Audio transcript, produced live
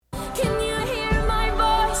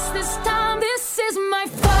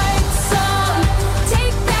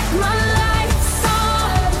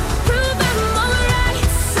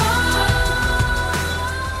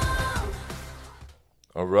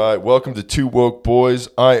right. Welcome to Two Woke Boys.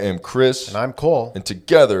 I am Chris. And I'm Cole. And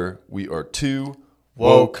together we are Two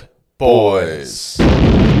Woke Boys.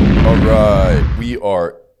 All right. We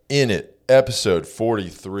are in it. Episode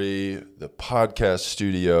 43. The podcast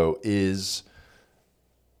studio is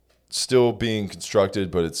still being constructed,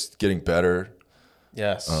 but it's getting better.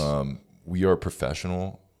 Yes. We are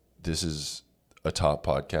professional. This is a top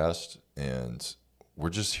podcast, and we're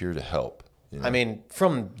just here to help. You know? I mean,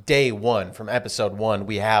 from day one, from episode one,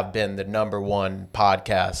 we have been the #1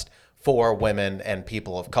 podcast for women and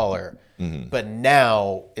people of color. Mm-hmm. But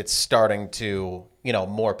now it's starting to,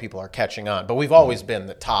 more people are catching on. But we've always been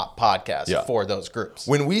the top podcast for those groups.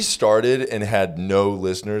 When we started and had no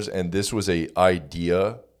listeners, and this was a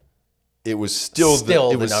idea, it was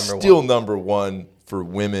still number one for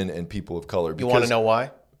women and people of color. You want to know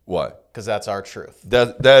why? Why? Because that's our truth.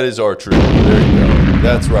 That is our truth. There you go.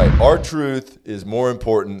 That's right. Our truth is more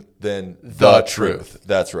important than the truth.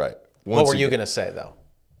 That's right. What were you going to say, though?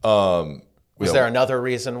 Was there another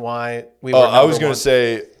reason why we were I was going to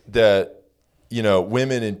say that,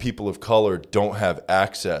 women and people of color don't have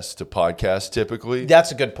access to podcasts typically.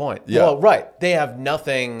 That's a good point. Yeah. Well, right. They have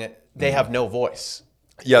nothing. They have no voice.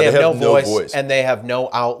 Yeah, they have no voice. And they have no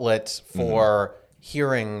outlet for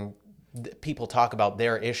hearing people talk about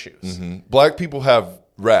their issues. Mm-hmm. Black people have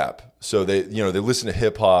rap, so they listen to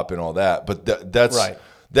hip hop and all that. But that's right.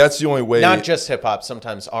 That's the only way. Not just hip hop,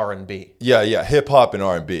 sometimes R&B. Yeah, hip hop and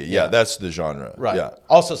R&B. Yeah, that's the genre. Right. Yeah.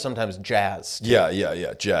 Also sometimes jazz. Too.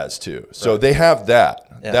 Yeah, jazz too. So they have that.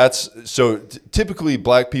 Yeah. That's typically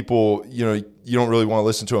black people. You don't really want to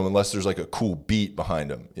listen to them unless there's like a cool beat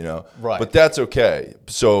behind them. Right. But that's okay.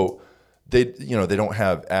 So they don't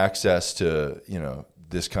have access to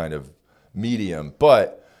this kind of medium,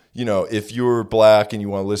 but. If you're black and you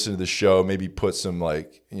want to listen to the show, maybe put some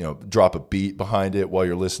drop a beat behind it while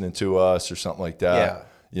you're listening to us or something like that.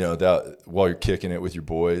 Yeah. That while you're kicking it with your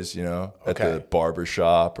boys, at the barber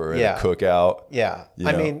shop or at a cookout. Yeah.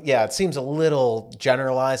 It seems a little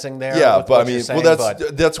generalizing there. Yeah, but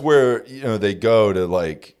that's where, they go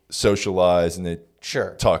to socialize and they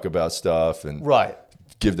talk about stuff and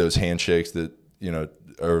give those handshakes that,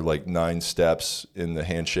 or 9 steps in the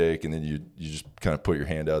handshake, and then you just kind of put your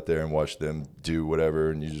hand out there and watch them do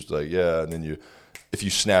whatever, and you just and then if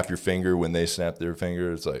you snap your finger when they snap their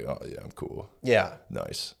finger, it's like, oh yeah, I'm cool. Yeah.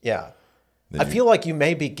 Nice. Yeah. I feel like you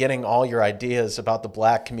may be getting all your ideas about the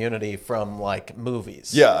black community from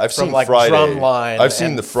movies. Yeah, I've seen Friday. Drumline. I've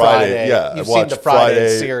seen the Friday. Yeah, You've seen the Friday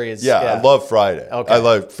series. Yeah, I love Friday. Okay. I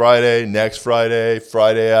love Friday, next Friday,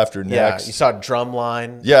 Friday after next. Yeah, you saw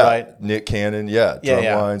Drumline. Yeah, right? Nick Cannon. Yeah,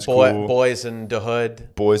 Drumline's cool. Boys in the Hood.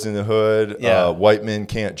 Boys in the Hood. Yeah. White Men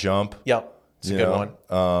Can't Jump. Yep, it's a good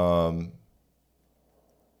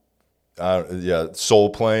one. Soul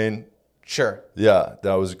Plane. Sure. Yeah,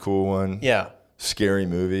 that was a cool one. Yeah. Scary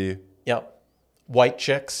movie. Yep. White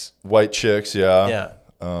Chicks. Yeah.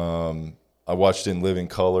 I watched In Living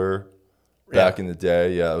Color back in the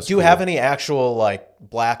day. Yeah. It was Do you have any actual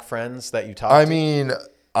black friends that you talk to? I mean,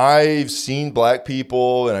 I've seen black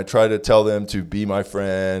people and I try to tell them to be my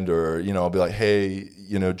friend, or, I'll be like, hey,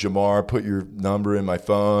 Jamar, put your number in my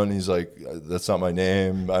phone. He's like, that's not my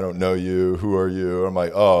name. I don't know you. Who are you? I'm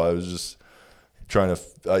like, oh, I was just trying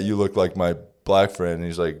to, you look like my black friend. And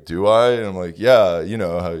he's like, do I? And I'm like, yeah, you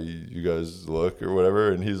know how you guys look or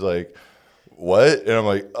whatever. And he's like, what? And I'm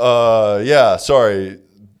like, yeah, sorry.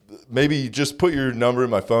 Maybe just put your number in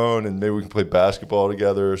my phone and maybe we can play basketball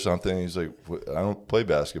together or something. He's like, I don't play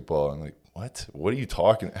basketball. I'm like, what? What are you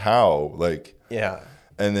talking? How? Yeah.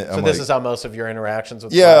 And then so this is how most of your interactions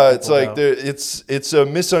with it's it's a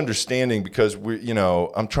misunderstanding because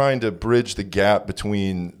I'm trying to bridge the gap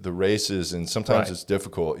between the races, and sometimes it's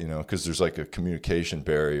difficult, because there's a communication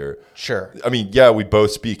barrier. Sure. I mean, yeah, we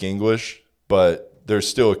both speak English, but there's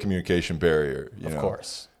still a communication barrier, Of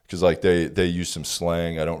course. Because they use some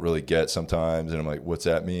slang I don't really get sometimes, and I'm like, what's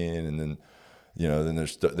that mean? And then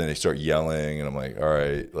then they start yelling, and I'm like, all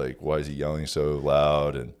right, why is he yelling so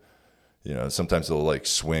loud? And sometimes they'll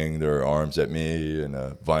swing their arms at me in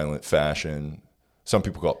a violent fashion. Some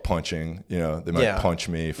people call it punching. They might punch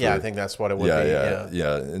me. I think that's what it would be.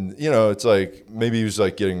 Yeah. And it's maybe he was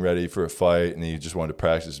getting ready for a fight and he just wanted to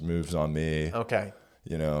practice moves on me. Okay.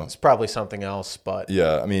 It's probably something else, but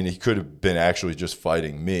yeah, I mean, he could have been actually just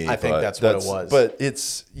fighting me. I think that's what it was. But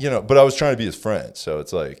it's but I was trying to be his friend, so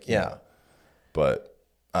it's but.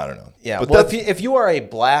 I don't know. Yeah. But well, if you are a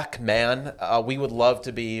black man, we would love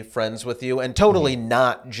to be friends with you, and totally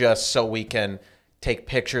not just so we can take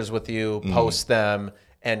pictures with you, post them,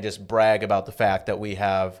 and just brag about the fact that we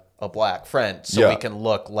have a black friend so Yeah. we can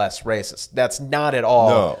look less racist. That's not at all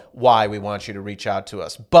No. why we want you to reach out to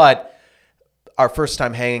us. But our first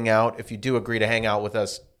time hanging out, if you do agree to hang out with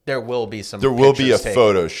us, there will be some There will be a pictures taken.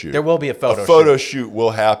 photo shoot. There will be a photo shoot. shoot will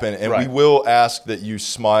happen, and Right. we will ask that you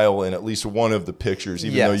smile in at least one of the pictures,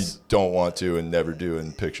 even though you Yes. don't want to and never do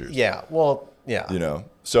in pictures. Yeah. Well, yeah. You know,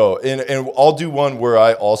 so and I'll do one where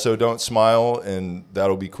I also don't smile, and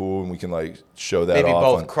that'll be cool, and we can like show that Maybe off.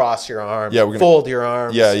 both on- cross your arms. Yeah, we're gonna- fold your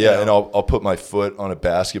arms. Yeah, you yeah, know. and I'll put my foot on a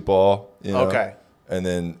basketball. You know? Okay. And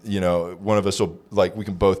then one of us will like we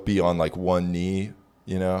can both be on like one knee,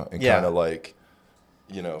 and Yeah. kind of like,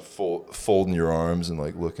 folding your arms and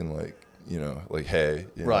like looking like like hey,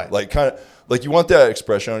 Right. like kind of like you want that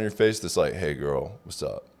expression on your face that's like, hey girl, what's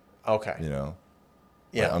up? Okay. Like,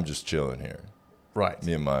 Yeah. I'm just chilling here. Right.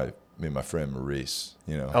 Me and my friend Maurice,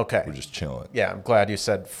 Okay. we're just chilling. Yeah, I'm glad you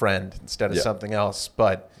said friend instead of Yeah. something else.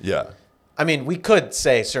 But Yeah. I mean, we could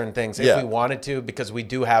say certain things if Yeah. we wanted to because we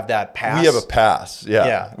do have that pass. We have a pass. Yeah.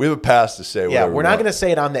 Yeah. We have a pass to say Yeah, whatever we're we not want. going to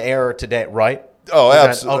say it on the air today, right? Oh, We're not-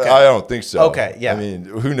 absolutely. okay. I don't think so. Okay, yeah. I mean,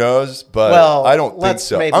 who knows? But Well, I don't think let's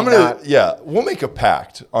so. maybe I'm gonna. not- Yeah, we'll make a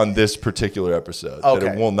pact on this particular episode that Okay.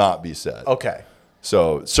 it will not be said. Okay.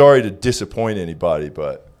 So sorry to disappoint anybody,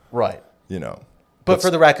 but Right. But let's- for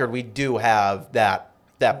the record, we do have that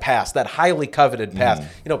pass, that highly coveted pass.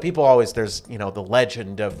 Mm-hmm. People always there's the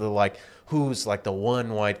legend of the like who's like the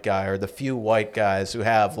one white guy or the few white guys who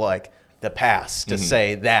have like the pass to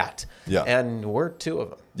say that. Mm-hmm. Yeah. And we're two of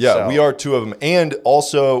them. yeah, So- we are two of them, and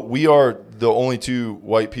also we are the only two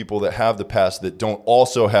white people that have the pass that don't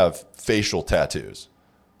also have facial tattoos.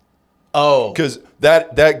 Oh, Because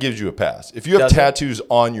that gives you a pass. If you have Does it? tattoos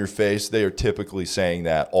on your face, they are typically saying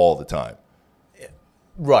that all the time.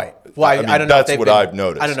 right. Well, I I mean, don't know. that's if they've what been, I've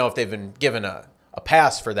noticed. I don't know if they've been given a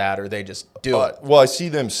pass for that or they just do it. Well, I see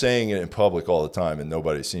them saying it in public all the time, and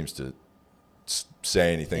nobody seems to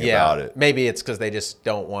say anything Yeah, about it. maybe it's because they just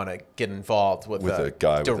don't want to get involved with A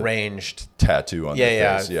guy with a deranged. tattoo on Yeah, their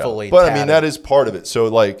yeah, face. Yeah, fully but I mean tatted. that is part of it. So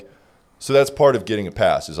that's part of getting a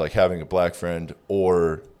pass is like having a black friend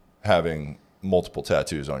or having multiple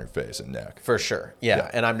tattoos on your face and neck. For sure. Yeah.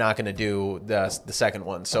 Yeah. And I'm not going to do the second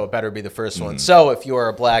one. So it better be the first Mm-hmm. one. So if you're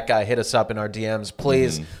a black guy, hit us up in our DMs,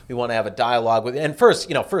 please. Mm-hmm. We want to have a dialogue with, and first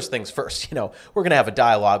things first, we're going to have a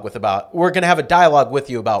dialogue with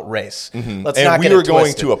you about race. Let's And not we get are it going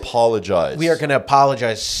twisted. to apologize. We are going to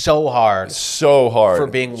apologize so hard. so hard for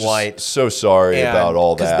being Just white. So sorry about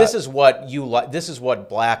all that. Because this is what you like. This is what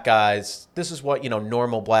black guys. This is what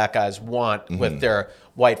normal black guys want Mm-hmm. with their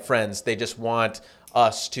white friends. They just want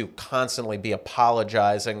us to constantly be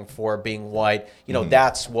apologizing for being white. Mm-hmm.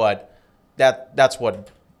 That's what black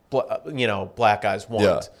guys want.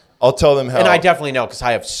 yeah. I'll tell them how. And I definitely know because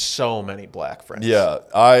I have so many black friends. Yeah,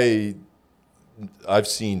 I've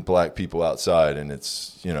seen black people outside, and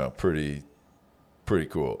it's pretty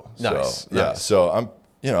cool. Nice, So, yeah, nice. so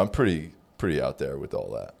I'm pretty out there with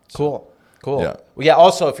all that. Cool. Yeah. Well, yeah.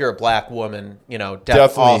 Also, if you're a black woman,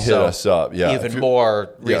 Definitely also hit us up. Yeah, Even if you're-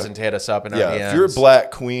 more reason to hit us up in our Yeah, DMs. if you're a black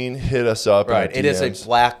queen, hit us up. in our Right. It is a DMs.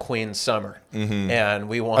 black queen summer, and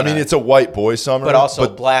we want. I mean, it's a white boy summer, but also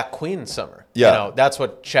black queen summer. Yeah. That's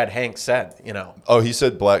what Chet Hanks said. Oh, he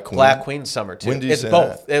said black queen. Black queen summer too. When did you it's say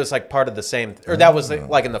both. that? It was like part of the same, or that was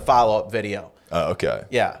like in the follow up video. Okay.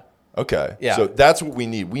 Yeah. Okay. Yeah. So that's what we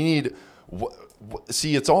need. We need.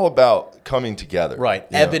 See, it's all about coming together. Right.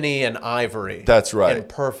 you know? Ebony and ivory. That's right. In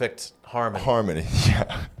perfect harmony. Harmony.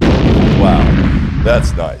 Yeah. Wow.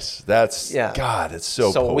 That's nice. That's Yeah. God. It's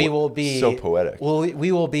so. So we will be so poetic.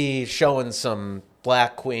 We will be showing some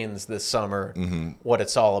black queens this summer what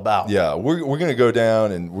it's all about. Yeah, we're gonna go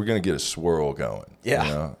down and we're gonna get a swirl going.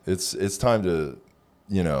 Yeah. It's time to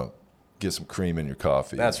get some cream in your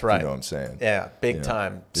coffee. That's right. You know what I'm saying? Yeah, big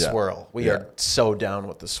time Yeah. swirl. We Yeah. are so down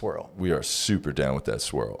with the swirl. We are super down with that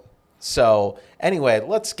swirl. So anyway,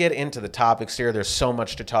 let's get into the topics here. There's so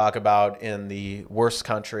much to talk about in the worst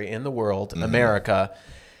country in the world, America.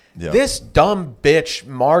 Yeah. This dumb bitch,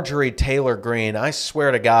 Marjorie Taylor Greene, I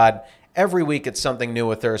swear to God, every week it's something new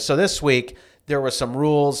with her. So this week there were some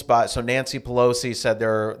rules so Nancy Pelosi said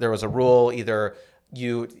there was a rule, either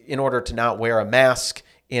in order to not wear a mask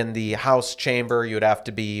in the House chamber, you'd have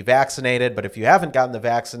to be vaccinated, but if you haven't gotten the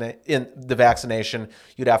vaccination,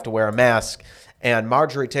 you'd have to wear a mask. And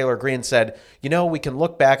Marjorie Taylor Greene said, we can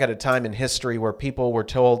look back at a time in history where people were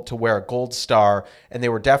told to wear a gold star, and they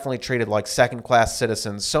were definitely treated like second-class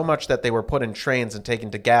citizens, so much that they were put in trains and taken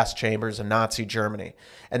to gas chambers in Nazi Germany.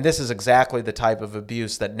 And this is exactly the type of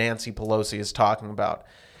abuse that Nancy Pelosi is talking about.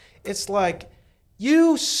 It's like,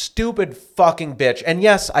 You stupid fucking bitch. And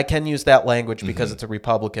yes, I can use that language because it's a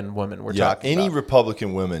Republican woman we're talking any about.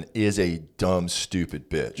 Republican woman is a dumb, stupid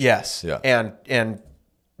bitch. Yes. Yeah. And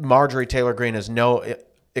Marjorie Taylor Greene is no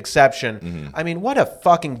exception. I mean, what a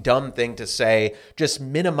fucking dumb thing to say, just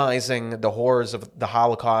minimizing the horrors of the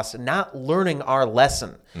Holocaust and not learning our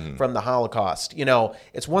lesson from the Holocaust. You know,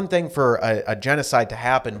 it's one thing for a genocide to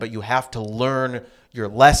happen, but you have to learn your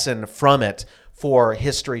lesson from it for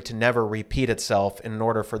history to never repeat itself in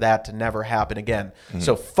order for that to never happen again.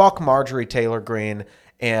 So fuck Marjorie Taylor Greene,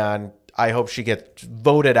 and I hope she gets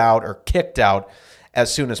voted out or kicked out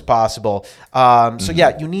as soon as possible. So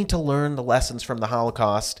yeah, you need to learn the lessons from the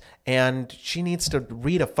Holocaust, and she needs to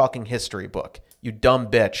read a fucking history book. You dumb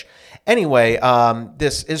bitch. Anyway,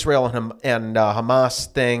 this Israel and Hamas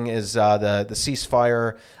thing is the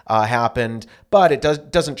ceasefire happened, but it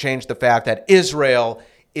doesn't change the fact that Israel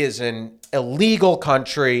is an illegal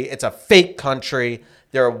country. It's a fake country.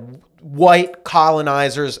 They're white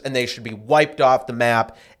colonizers, and they should be wiped off the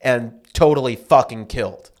map and totally fucking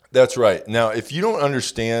killed. That's right. Now, if you don't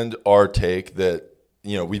understand our take that,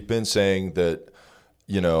 you know, we've been saying that,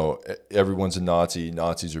 you know, everyone's a Nazi,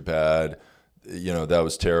 Nazis are bad, you know, that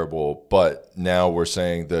was terrible, but now we're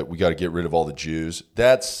saying that we got to get rid of all the Jews.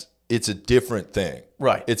 It's a different thing.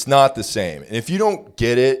 Right. It's not the same. And if you don't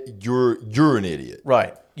get it, you're an idiot.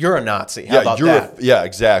 Right. You're a Nazi. How about that? Yeah,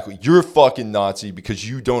 exactly. You're a fucking Nazi because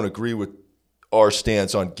you don't agree with our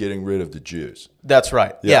stance on getting rid of the Jews. That's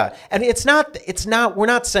right. Yeah. And we're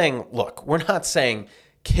not saying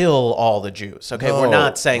kill all the Jews. Okay. No, we're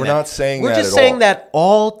not saying we're that. not saying we're that just at saying all. that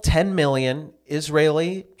all 10 million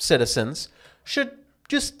Israeli citizens should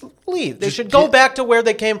just leave. They should go back to where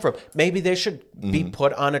they came from. Maybe they should be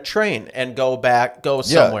put on a train and go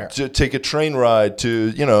somewhere. To take a train ride to,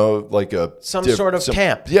 you know, like some sort of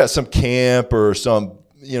camp. Yeah, some camp or some,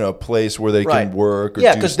 you know, place where they can work or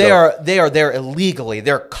do because stuff. they are there illegally.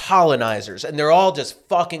 They're colonizers, and they're all just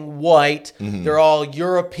fucking white. They're all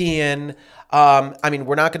European. I mean,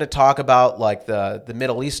 we're not going to talk about like the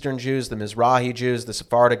Middle Eastern Jews, the Mizrahi Jews, the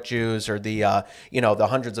Sephardic Jews, or the the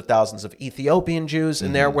hundreds of thousands of Ethiopian Jews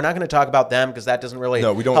in there. We're not going to talk about them because that doesn't really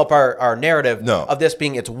help our narrative of this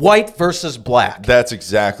being it's white versus black. That's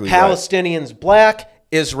exactly Palestinians black,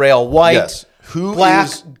 Israel white. Yes. Who black,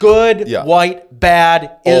 is good, white,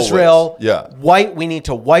 bad, Israel, Yeah. white, we need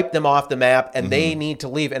to wipe them off the map, and they need to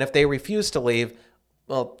leave. And if they refuse to leave,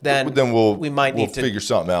 well, then we might need to figure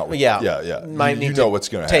something out. Yeah. Might need to what's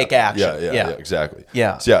going to take happen. action. Yeah, exactly.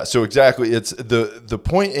 Yeah. So exactly. It's the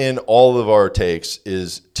point in all of our takes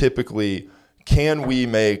is typically, can we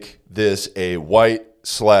make this a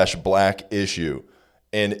white/black issue?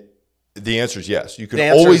 And the answer is yes. You can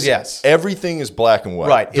always yes. Everything is black and white.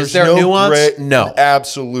 Right. There's is there no nuance? gray, No.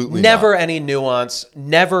 Absolutely never not. any nuance.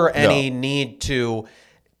 Never any need to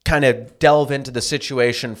kind of delve into the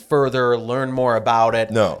situation further, learn more about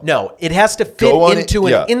it. No. It has to fit into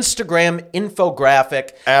an Instagram infographic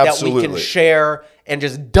that we can share and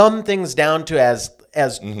just dumb things down to as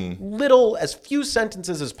few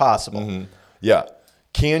sentences as possible. Yeah.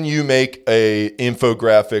 Can you make a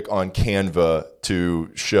infographic on Canva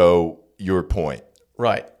to show your point?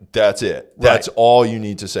 Right. That's it. That's all you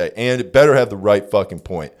need to say. And it better have the right fucking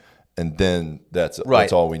point. And then that's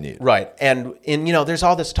all we need. Right. And there's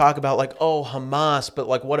all this talk about like, oh, Hamas, but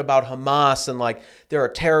like, what about Hamas? And like, they're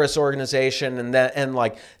a terrorist organization and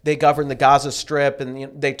like they govern the Gaza Strip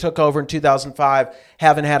and they took over in 2005,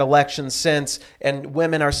 haven't had elections since. And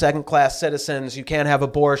women are second-class citizens. You can't have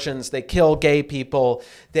abortions. They kill gay people.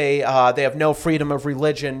 They have no freedom of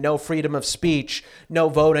religion, no freedom of speech, no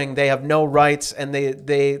voting. They have no rights, and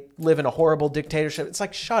they live in a horrible dictatorship. It's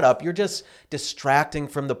like, shut up. You're just distracting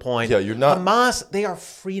from the point. Yeah, you're not. Hamas, they are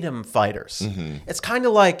freedom fighters. It's kind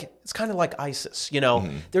of like ISIS.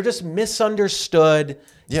 They're just misunderstood,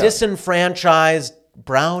 disenfranchised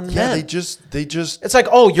brown men. Yeah, they just. It's like,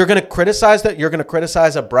 oh, you're going to criticize that? You're going to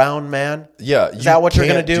criticize a brown man? Yeah, is that what you're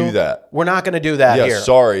going to do that. We're not going to do that here.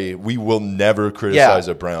 Sorry, we will never criticize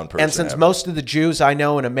a brown person. And since most of the Jews I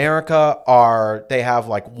know in America they have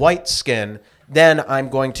like white skin, then I'm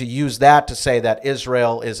going to use that to say that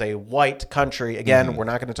Israel is a white country. Again, we're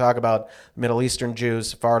not going to talk about Middle Eastern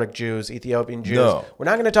Jews, Sephardic Jews, Ethiopian Jews. No. We're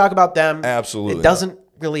not going to talk about them. Absolutely It doesn't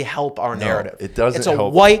really help our narrative. It doesn't It's a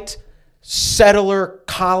help. white, settler,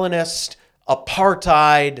 colonist,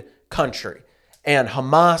 apartheid country. And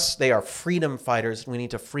Hamas, they are freedom fighters. We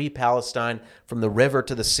need to free Palestine from the river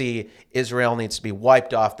to the sea. Israel needs to be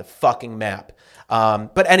wiped off the fucking map.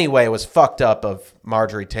 But anyway, it was fucked up of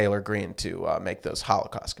Marjorie Taylor Greene to make those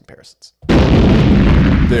Holocaust comparisons.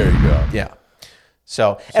 There you go. Yeah.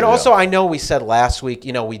 So, and So, also, yeah. I know we said last week,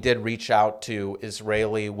 we did reach out to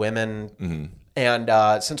Israeli women,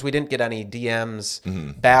 and since we didn't get any DMs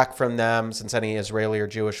back from them, since any Israeli or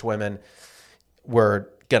Jewish women, we're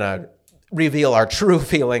gonna reveal our true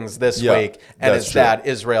feelings this Yeah, week, and that's is true. that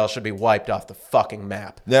Israel should be wiped off the fucking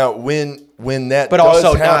map. Now, when that But does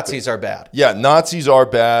also, happen- Nazis are bad. Yeah, Nazis are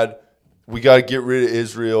bad. We got to get rid of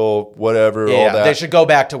Israel, whatever, all Yeah, that. they should go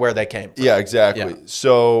back to where they came from. Yeah, exactly. Yeah.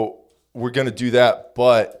 So we're going to do that,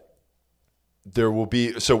 but there will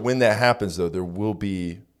be, so when that happens though, there will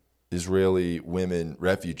be Israeli women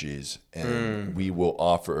refugees, and we will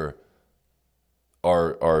offer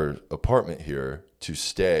our apartment here to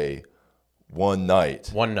stay one night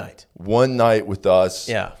One night. with us.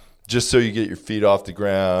 Yeah. Just so you get your feet off the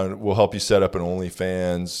ground. We'll help you set up an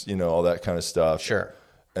OnlyFans, all that kind of stuff. Sure.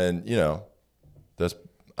 And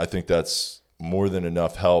I think that's more than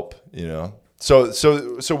enough help,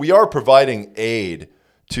 So we are providing aid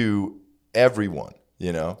to everyone,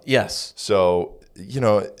 Yes. So,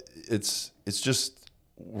 it's just,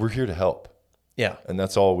 we're here to help, Yeah. and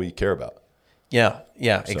that's all we care about. Yeah,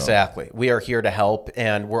 exactly. We are here to help,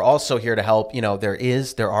 and we're also here to help.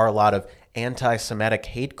 There are a lot of anti-Semitic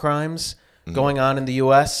hate crimes going on in the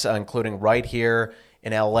U.S., including right here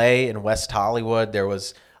in L.A., in West Hollywood. There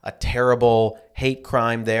was a terrible hate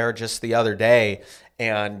crime there just the other day,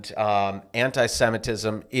 and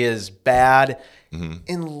anti-Semitism is bad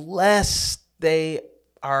unless the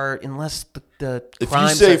If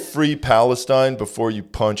crimes you say are- free Palestine before you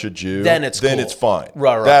punch a Jew, Then it's cool. it's fine.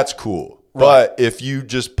 Right. That's cool. But if you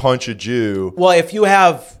just punch a Jew, well, if you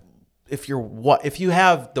have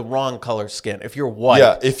the wrong color skin, if you're white,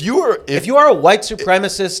 yeah, if you are a white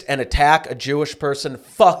supremacist and attack a Jewish person,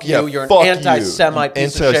 fuck you. You're fuck an anti-Semite you,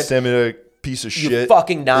 piece of shit. anti-Semitic piece of You shit.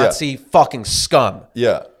 fucking Nazi, fucking scum.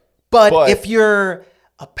 Yeah. But if you're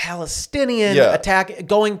a Palestinian Yeah.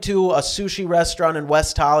 going to a sushi restaurant in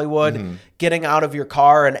West Hollywood, getting out of your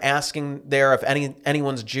car and asking there if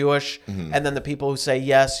anyone's Jewish, and then the people who say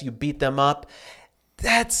yes, you beat them up.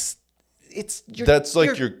 That's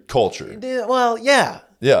your culture. Well, yeah.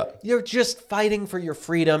 Yeah. You're just fighting for your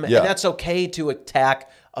freedom, Yeah. and that's okay to attack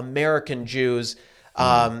American Jews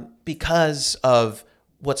because of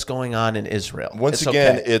what's going on in Israel. Once It's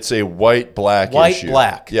again, okay. it's a white-black White, issue.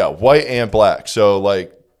 black. Yeah, white and black. So,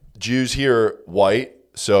 like, Jews here, white.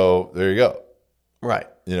 So, there you go. Right.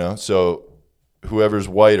 So whoever's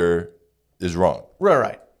whiter is wrong.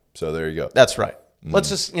 Right. So, there you go. That's right. Let's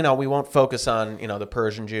just, we won't focus on, the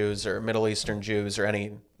Persian Jews or Middle Eastern Jews or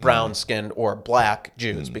any brown-skinned or black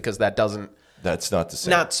Jews because that doesn't, That's not the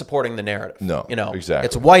same. not supporting the narrative. No, exactly.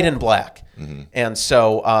 It's white and black. And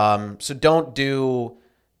so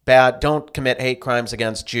don't commit hate crimes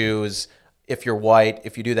against Jews. If you're white,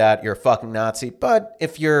 if you do that, you're a fucking Nazi. But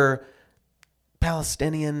if you're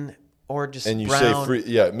Palestinian or just and you brown, say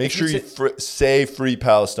free, make sure you say free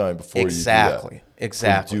Palestine before exactly, you do that.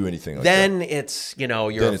 exactly. Or do anything like then that. it's you're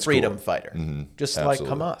Then a it's freedom cool. fighter, just Absolutely.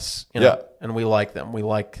 like Hamas. Yeah. And we like them. We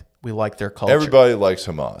like their culture. Everybody likes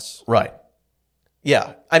Hamas. Right.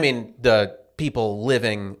 Yeah. I mean, the people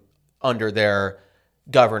living under their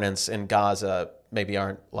governance in Gaza maybe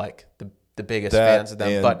aren't like the biggest fans of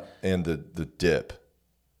them, and the dip.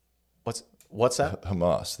 What's that?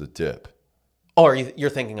 Hamas, the dip. Oh, you're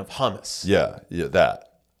thinking of hummus. Yeah, that.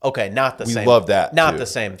 Okay, not the We same. love that, Not too. the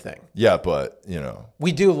same thing. Yeah, but,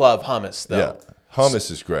 We do love hummus, though. yeah.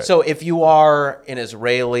 Hummus is great. So if you are an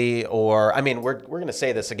Israeli we're going to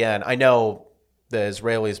say this again. I know the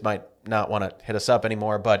Israelis might not want to hit us up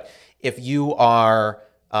anymore, but if you are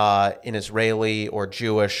an Israeli or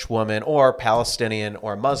Jewish woman or Palestinian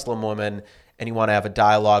or Muslim woman and you want to have a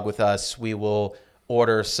dialogue with us, we will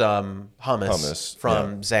order some hummus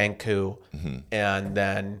from Zanku and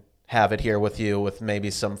then have it here with you with maybe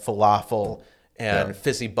some falafel and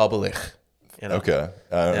fizzy bubbly. Okay.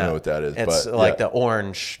 I don't know what that is. It's but like the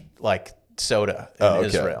orange soda in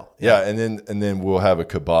Israel. Yeah, and then we'll have a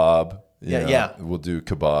kebab. Yeah. We'll do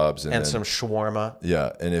kebabs and then, some shawarma.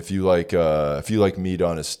 Yeah, and if you like meat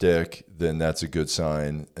on a stick, then that's a good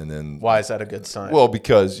sign. And then Why is that a good sign? well,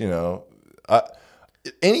 because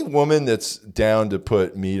any woman that's down to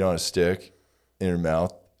put meat on a stick in her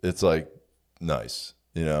mouth, it's like nice.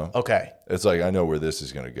 Okay. It's like I know where this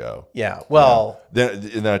is gonna go. Yeah. Well,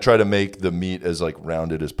 Then I try to make the meat as like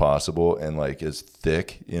rounded as possible and like as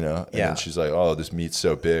thick, And then she's like, "Oh, this meat's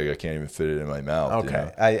so big, I can't even fit it in my mouth."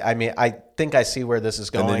 okay. I mean, I think I see where this is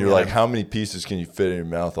going. And then you're like, "How many pieces can you fit in your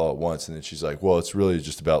mouth all at once?" And then she's like, "Well, it's really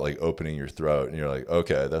just about like opening your throat." And you're like,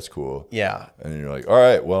 "Okay, that's cool." yeah. And then you're like, "All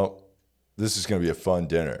right, well, this is gonna be a fun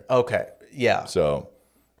dinner." Okay. Yeah. So,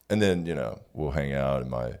 and then we'll hang out in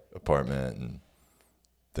my apartment and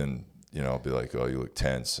then, you know, I'll be like, oh, you look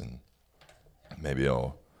tense. And maybe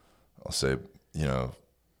I'll say, you know,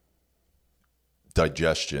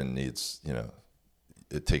 digestion needs, you know,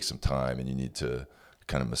 it takes some time and you need to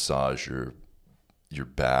kind of massage your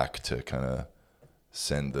back to kind of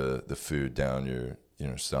send the food down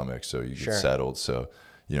your stomach so you get settled. So,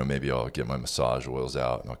 you know, maybe I'll get my massage oils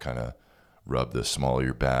out and I'll kind of rub the small of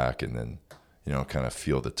your back and then, you know, kind of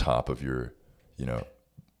feel the top of your, you know,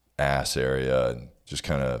 ass area and just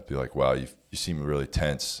kind of be like, wow, you seem really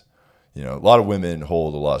tense. You know, a lot of women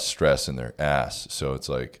hold a lot of stress in their ass. So it's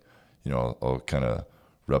like, you know, I'll kind of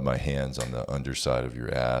rub my hands on the underside of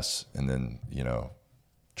your ass and then, you know,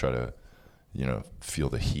 try to, you know, feel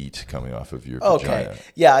the heat coming off of your vagina.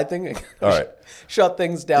 Yeah, I think all right. Shut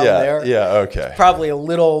things down there. Yeah, okay. Probably a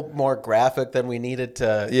little more graphic than we needed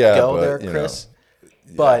to go there, Chris.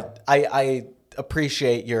 But I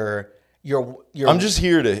appreciate your I'm just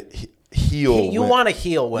here to heal. You want to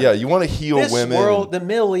heal women. Yeah, you want to heal women. The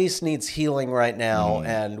Middle East needs healing right now,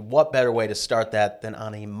 and what better way to start that than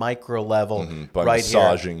on a micro level, by right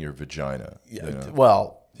massaging your vagina. Yeah, you know?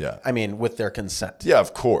 Well, yeah. I mean, with their consent. Yeah,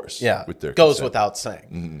 of course. Yeah, with their goes consent. without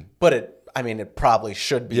saying. But it probably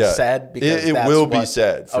should be said because it that's will what, be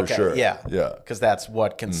said for sure. Yeah, yeah, because that's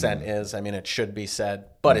what consent is. I mean, it should be said,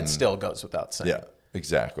 but it still goes without saying. Yeah,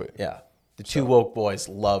 exactly. Yeah. The two woke boys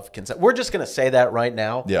love consent. We're just going to say that right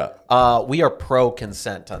now. Yeah. We are pro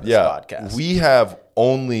consent on this podcast. We have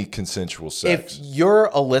only consensual sex. If you're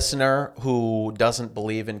a listener who doesn't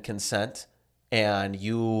believe in consent and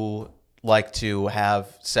you like to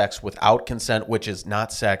have sex without consent, which is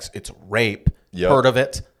not sex, it's rape, heard of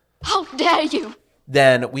it? How dare you?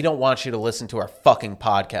 Then we don't want you to listen to our fucking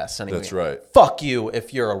podcast anyway. That's right. Fuck you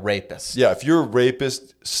if you're a rapist. Yeah, if you're a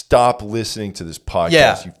rapist, stop listening to this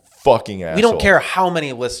podcast, you fucking asshole. We don't care how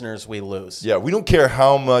many listeners we lose. Yeah, we don't care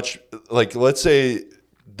how much, like, let's say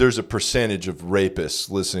there's a percentage of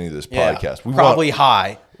rapists listening to this podcast. We probably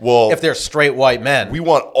high. Well, if they're straight white men. We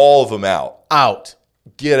want all of them out. Out.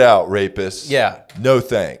 Get out, rapists. Yeah. No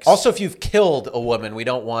thanks. Also, if you've killed a woman, we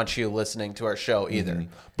don't want you listening to our show either.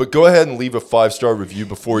 But go ahead and leave a 5-star review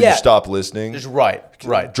before you stop listening. Right.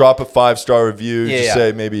 Drop a 5-star review. Yeah, just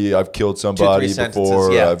say maybe I've killed somebody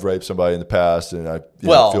before, or I've raped somebody in the past, and I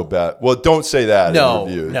feel bad. Well, don't say that in the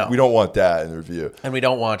review. No. We don't want that in the review. And we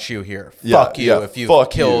don't want you here. Yeah, Fuck you if you've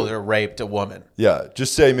killed or raped a woman. Yeah,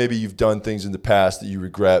 just say maybe you've done things in the past that you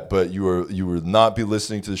regret, but you will not be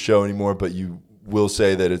listening to the show anymore, but you will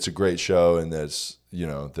say that it's a great show and that's, you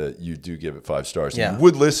know, that you do give it 5 stars. Yeah. You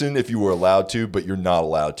would listen if you were allowed to, but you're not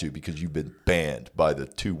allowed to because you've been banned by the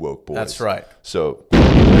two woke boys. That's right. So there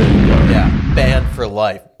you go. Yeah, banned for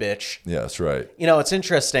life, bitch. Yeah, that's right. You know, it's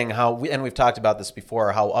interesting how, and we've talked about this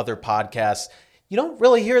before, how other podcasts, you don't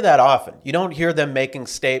really hear that often. You don't hear them making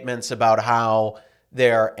statements about how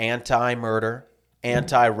they're anti-murder,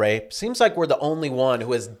 anti-rape. Seems like we're the only one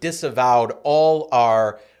who has disavowed all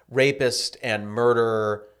our rapist and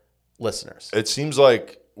murderer listeners. It seems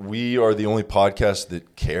like we are the only podcast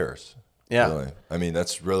that cares. Yeah. Really. I mean,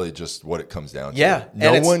 that's really just what it comes down to. Yeah.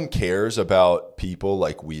 No one cares about people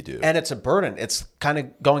like we do. And it's a burden. It's kind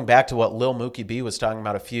of going back to what Lil Mookie B was talking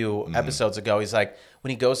about a few episodes ago. He's like, when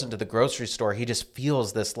he goes into the grocery store, he just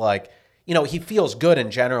feels this like, you know, he feels good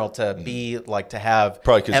in general to be like, to have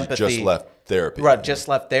probably because empathy. he just left therapy. Right, just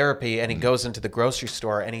left therapy, and he goes into the grocery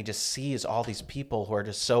store and he just sees all these people who are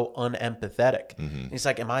just so unempathetic. And he's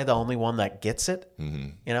like, am I the only one that gets it?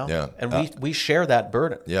 You know? Yeah. And we share that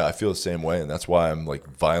burden. Yeah, I feel the same way, and that's why I'm like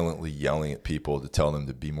violently yelling at people to tell them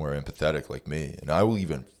to be more empathetic like me. And I will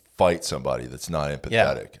even fight somebody that's not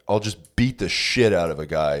empathetic. I'll just beat the shit out of a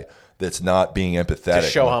guy that's not being empathetic. To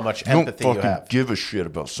show how much empathy you don't fucking have. give a shit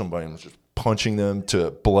about somebody and just punching them to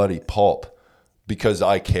bloody pulp because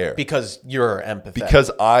I care. Because you're empathetic. Because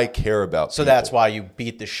I care about So people. that's why you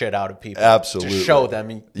beat the shit out of people. Absolutely. To show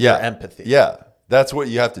them your empathy. Yeah. That's what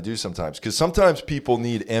you have to do sometimes. Because sometimes people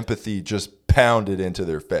need empathy just pounded into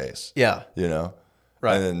their face. Yeah. You know?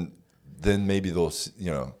 Right. And then maybe they'll,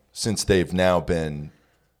 you know, since they've now been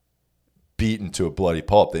beaten to a bloody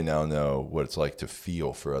pulp, they now know what it's like to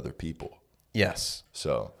feel for other people. Yes.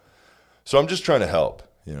 So I'm just trying to help,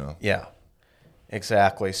 you know? Yeah.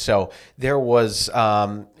 Exactly. So there was,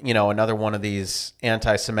 you know, another one of these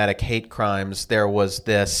anti-Semitic hate crimes. There was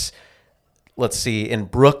this, let's see, in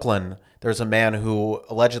Brooklyn, there's a man who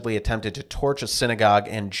allegedly attempted to torch a synagogue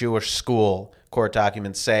and Jewish school. Court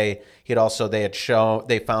documents say they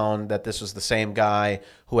found that this was the same guy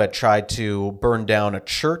who had tried to burn down a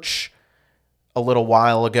church a little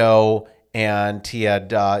while ago, and he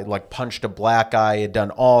had like punched a black guy. He had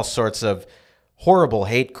done all sorts of horrible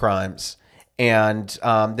hate crimes. And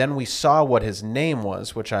then we saw what his name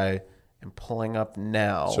was, which I am pulling up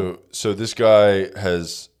now. So this guy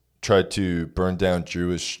has tried to burn down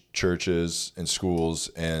Jewish churches and schools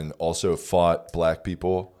and also fought black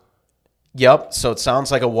people. Yep. So it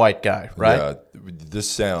sounds like a white guy, right? Yeah, this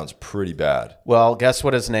sounds pretty bad. Well, guess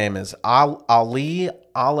what his name is? Ali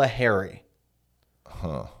Alahari.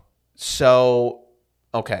 Huh. So,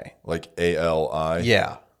 okay. Like ALI?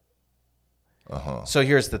 Yeah. Uh-huh. So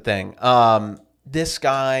here's the thing. This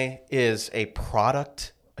guy is a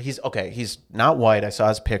product. He's not white. I saw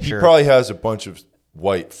his He picture. probably has a bunch of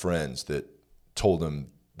white friends that told him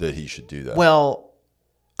that he should do that. Well,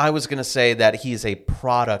 I was going to say that he's a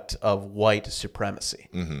product of white supremacy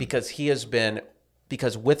because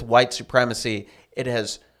with white supremacy, it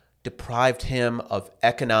has deprived him of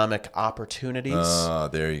economic opportunities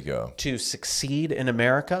there you go. to succeed in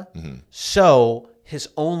America. So his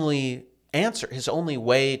only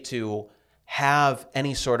way to have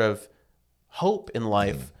any sort of hope in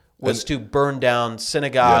life was to burn down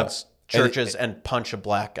synagogues, churches, and punch a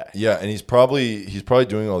black guy. Yeah, and he's probably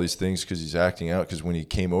doing all these things because he's acting out. Because when he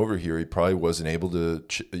came over here, he probably wasn't able to,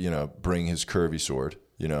 bring his curvy sword.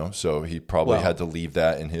 So he probably had to leave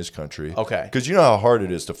that in his country. Okay. Because you know how hard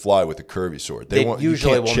it is to fly with a curvy sword. They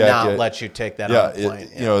usually will not let you take that on a plane.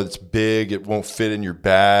 It's big. It won't fit in your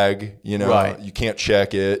bag. Right. You can't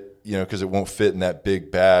check it. Because it won't fit in that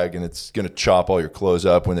big bag, and it's going to chop all your clothes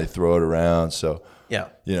up when they throw it around. So. Yeah.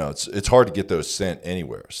 It's hard to get those sent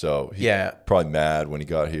anywhere. So he's probably mad when he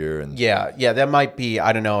got here. And that might be.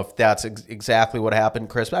 I don't know if that's exactly what happened,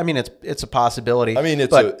 Chris. But I mean, it's a possibility. I mean,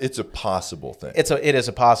 it's a possible thing. It is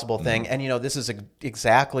a possible thing, and this is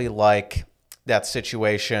exactly like that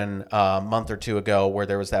situation a month or two ago where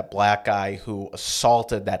there was that black guy who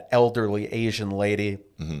assaulted that elderly Asian lady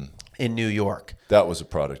in New York. That was a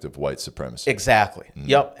product of white supremacy. Exactly.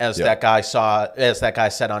 Yep. As that guy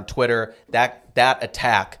said on Twitter, that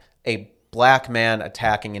attack, a black man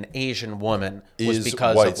attacking an Asian woman, was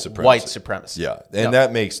because of white supremacy. Yeah. And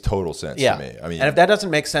that makes total sense to me. I mean, and if that doesn't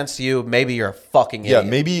make sense to you, maybe you're a fucking idiot. Yeah,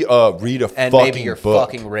 maybe read a fucking book. And maybe you're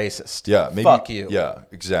fucking racist. Yeah, maybe. Fuck you. Yeah,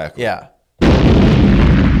 exactly. Yeah.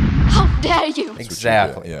 How dare you?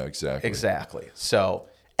 Exactly. Yeah, exactly. Exactly. So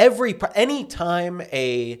anytime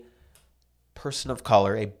a person of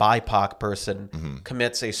color, a BIPOC person,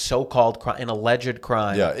 commits a so-called crime, an alleged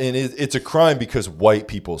crime. Yeah, and it's a crime because white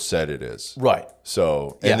people said it is. Right.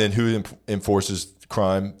 So, and then who enforces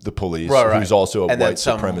crime? The police, right. who's also a and white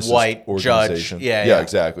some supremacist white organization. Judge. Yeah,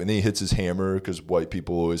 exactly. And then he hits his hammer because white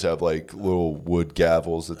people always have like little wood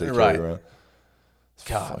gavels that they carry around.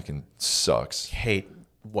 God. Fucking sucks. Hate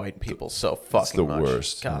white people so fucking the much.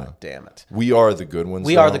 worst. God damn it. We are the good ones.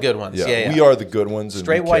 We are the good ones. Yeah. We are the good ones.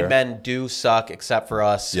 Straight white men do suck, except for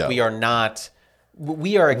us. Yeah. We are not.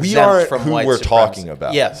 We are exempt from who white we're supremacy. talking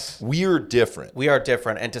about. Yes, we're different. We are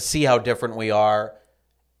different, and to see how different we are,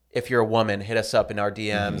 if you're a woman, hit us up in our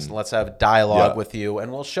DMs. And let's have a dialogue with you,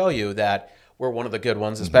 and we'll show you that we're one of the good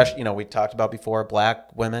ones. Especially, we talked about before,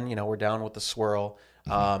 black women. We're down with the swirl.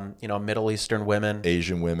 Middle Eastern women,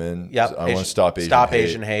 Asian women. Yep. I want to stop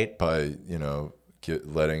Asian hate by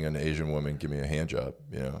letting an Asian woman give me a hand job.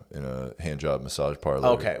 In a hand job massage parlor.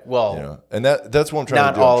 Okay, well, and that's what I'm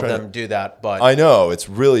trying to do. Not all of them do that, but I know it's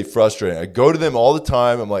really frustrating. I go to them all the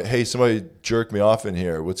time. I'm like, hey, somebody jerk me off in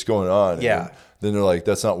here. What's going on? Yeah. And then they're like,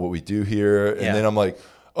 that's not what we do here. And then I'm like,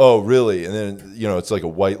 oh, really? And then, it's like a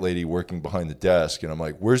white lady working behind the desk. And I'm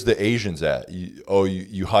like, where's the Asians at?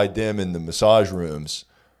 You hide them in the massage rooms,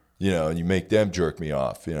 and you make them jerk me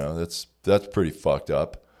off. That's pretty fucked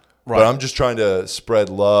up. Right. But I'm just trying to spread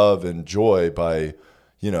love and joy by,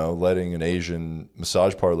 letting an Asian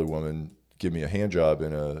massage parlor woman give me a hand job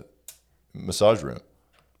in a massage room.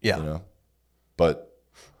 Yeah. But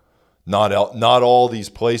not all these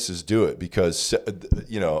places do it because,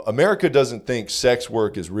 America doesn't think sex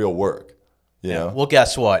work is real work. Well,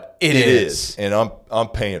 guess what? It is. And I'm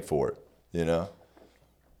paying for it,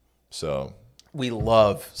 So we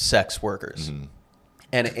love sex workers.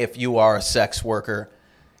 And if you are a sex worker,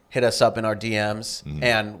 hit us up in our DMs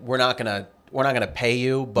and we're not going to pay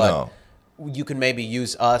you, but you can maybe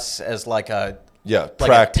use us as like a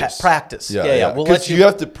practice. Practice. Yeah. We'll let you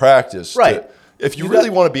have to practice. Right. If you really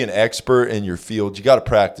want to be an expert in your field, you got to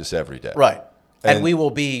practice every day. Right. And we will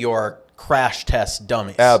be your crash test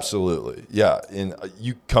dummies. Absolutely. Yeah. And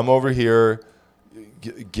you come over here,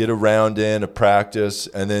 get a round in, a practice,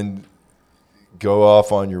 and then go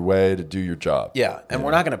off on your way to do your job. Yeah. And we're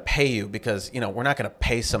not going to pay you because, we're not going to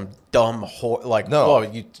pay some dumb whore like, no. oh,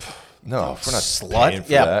 No, we're not slut. paying for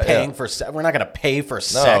that. Paying for we're not going to pay for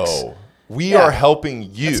sex. No. We are helping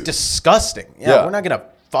you. It's disgusting. We're not going to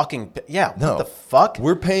fucking yeah. No. What the fuck?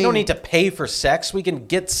 We're paying. We don't need to pay for sex. We can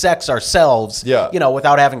get sex ourselves. Yeah. You know,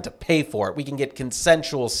 without having to pay for it. We can get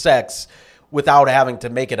consensual sex without having to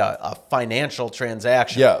make it a financial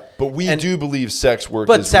transaction. Yeah, but we do believe sex work.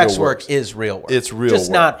 But is sex real work is real work. It's real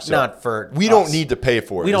just work. not for. We us. don't need to pay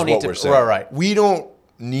for it. We don't need what to. We're saying. Right. We don't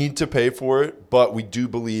need to pay for it, but we do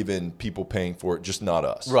believe in people paying for it, just not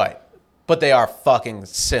us. Right. But they are fucking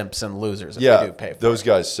simps and losers if Yeah, they do pay for those it.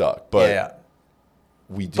 guys suck. But Yeah.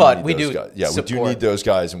 we do. But need we those do guys. Yeah, we do support- need those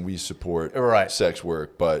guys, and we support sex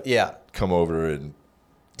work. But Yeah. come over and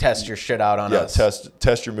Test your shit out on us.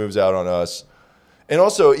 test your moves out on us. And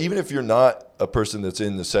also, even if you're not a person that's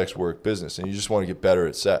in the sex work business and you just want to get better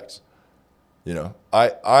at sex, you know,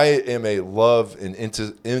 I am a love and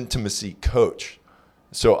intimacy coach.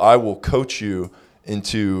 So I will coach you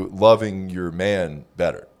into loving your man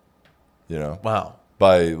better, you know? Wow.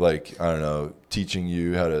 By, like, I don't know, teaching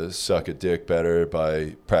you how to suck a dick better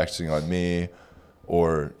by practicing on me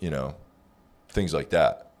or, you know, things like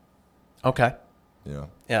that, Okay. you know?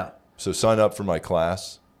 Yeah. So sign up for my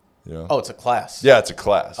class, you know? Oh, it's a class. Yeah, it's a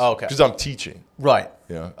class. Oh, okay. Because I'm teaching. Right.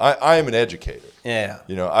 You know, I am an educator. Yeah.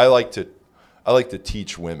 You know, I like to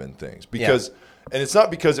teach women things because, and it's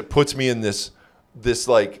not because it puts me in this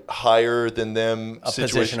like higher than them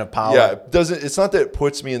situation. Position of power. Yeah, it's not that it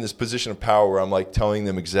puts me in this position of power where I'm like telling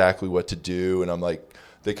them exactly what to do, and I'm like,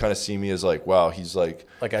 they kind of see me as like, wow, he's like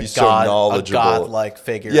a he's god, so knowledgeable, a godlike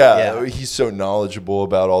figure. Yeah, he's so knowledgeable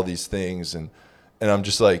about all these things, and I'm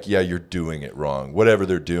just like, yeah, you're doing it wrong. Whatever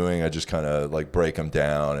they're doing, I just kind of like break them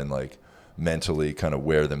down and like mentally kind of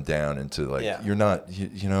wear them down into like, you're not,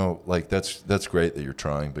 you know, like that's great that you're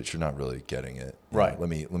trying, but you're not really getting it. You Right. know,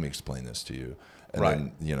 let me explain this to you. And Right.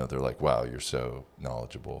 then, you know, they're like, wow, you're so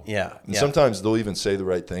knowledgeable. Yeah. And sometimes they'll even say the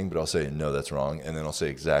right thing, but I'll say, no, that's wrong. And then I'll say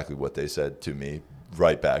exactly what they said to me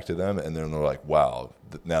right back to them. And then they're like, wow,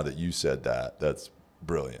 now that you said that, that's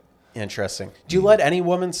brilliant. Interesting. Do you let any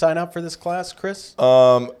woman sign up for this class, Chris?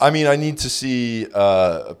 I mean, I need to see, you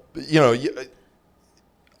know,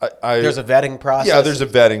 There's a vetting process. Yeah, there's a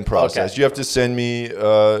vetting process. Okay. You have to send me,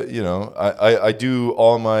 you know, I do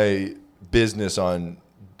all my business on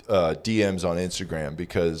DMs on Instagram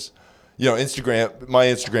because, you know, my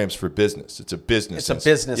Instagram's for business. It's a business. It's a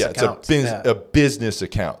business account. It's a business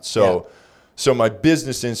account. So my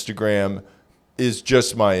business Instagram is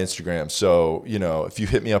just my Instagram. So, you know, if you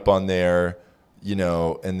hit me up on there, you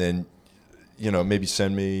know, and then, you know, maybe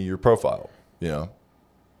send me your profile, you know,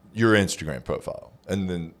 your Instagram profile. And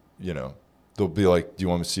then, you know, they'll be like, do you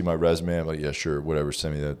want me to see my resume? I'm like, yeah, sure, whatever.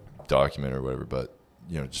 Send me that document or whatever. But,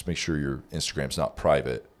 you know, just make sure your Instagram's not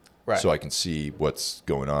private. Right. So I can see what's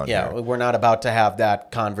going on. Yeah, there. we're not about to have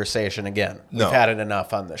that conversation again. No. We've had it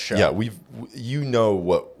enough on this show. Yeah, you know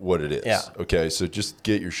what it is. Yeah. Okay, so just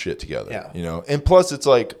get your shit together. Yeah. You know, and plus it's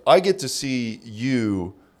like I get to see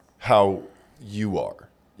you how you are.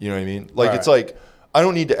 You know what I mean? Like it's like I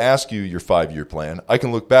don't need to ask you your 5-year plan. I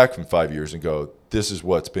can look back from 5 years and go, this is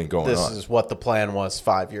what's been going on. This is what the plan was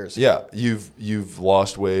 5 years ago. Yeah, you've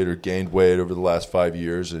lost weight or gained weight over the last 5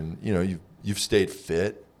 years, and you know you've stayed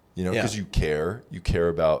fit. You know, because you care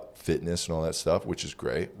about fitness and all that stuff, which is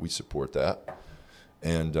great. We support that,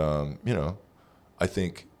 and you know, I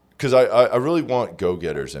think because I really want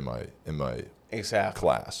go-getters in my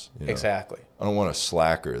class. You know? Exactly. I don't want a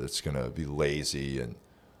slacker that's going to be lazy and,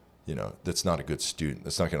 you know, that's not a good student.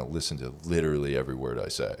 That's not going to listen to literally every word I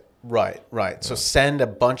say. Right. So send a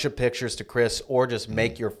bunch of pictures to Chris or just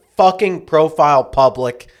make your fucking profile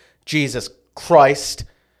public. Jesus Christ.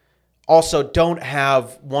 Also, don't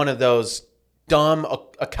have one of those dumb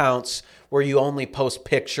accounts where you only post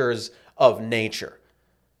pictures of nature.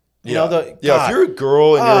 You know, if you're a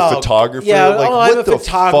girl and you're a photographer, what the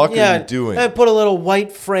fuck are you doing? I put a little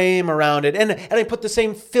white frame around it, and I put the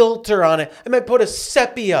same filter on it. I might put a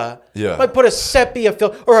sepia. Yeah. I might put a sepia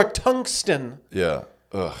filter or a tungsten. Yeah.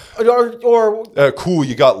 Ugh. Or cool,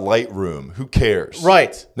 you got Lightroom. Who cares?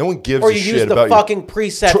 Right. No one gives or a you shit use the about fucking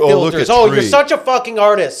preset look filters. at Oh, tree. you're such a fucking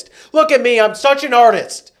artist. Look at me. I'm such an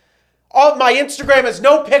artist. All my Instagram has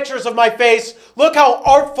no pictures of my face. Look how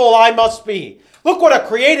artful I must be. Look what a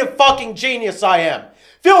creative fucking genius I am.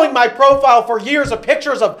 Filling my profile for years of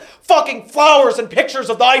pictures of fucking flowers and pictures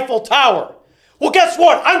of the Eiffel Tower. Well, guess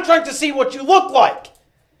what? I'm trying to see what you look like.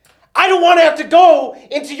 I don't want to have to go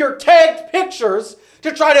into your tagged pictures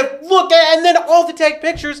to try to look at, and then all the tagged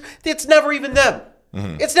pictures, it's never even them.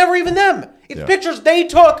 Mm-hmm. It's never even them. It's pictures they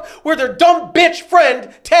took where their dumb bitch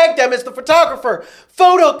friend tagged them as the photographer.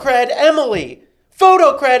 Photocred Emily.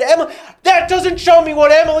 That doesn't show me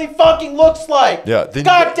what Emily fucking looks like. Yeah.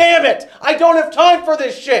 God damn it. I don't have time for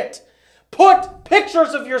this shit. put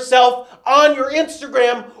pictures of yourself on your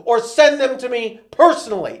Instagram or send them to me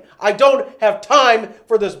personally. I don't have time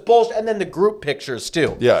for this bullshit. And then the group pictures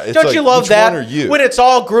too. Yeah, it's don't like, you love which that? one are you? When it's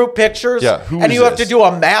all group pictures. Yeah, who and is you have this? to do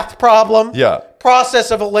a math problem. Yeah.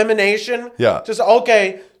 Process of elimination. Yeah. Just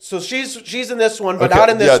okay. So she's in this one, but Okay, not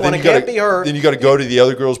in this then one. you It gotta- can't be her. Then you got to go to the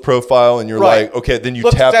other girl's profile, and you're Right. like, okay. Then you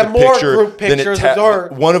Look tap at the more picture. group Then it pictures of her.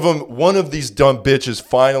 one of these dumb bitches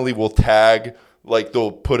finally will tag. Like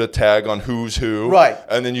they'll put a tag on who's who, Right?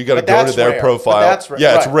 And then you got to But go to that's their rare. profile. But that's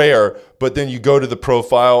yeah, it's right. rare. But then you go to the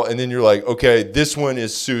profile, and then you're like, okay, this one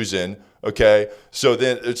is Susan. Okay, so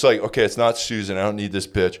then it's like, okay, it's not Susan. I don't need this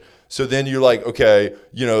bitch. So then you're like, okay,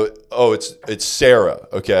 oh, it's Sarah,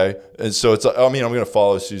 okay? And so it's, I mean, I'm going to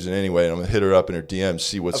follow Susan anyway, and I'm going to hit her up in her DMs,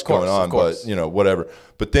 see what's going on, but, whatever.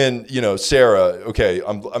 But then, Sarah, okay,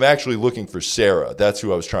 I'm actually looking for Sarah. That's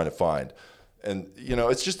who I was trying to find. And,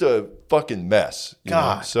 it's just a fucking mess. you know?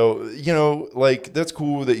 God. So, like, that's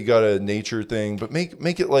cool that you got a nature thing, but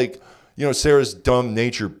make it like, Sarah's dumb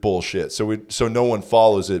nature bullshit, so no one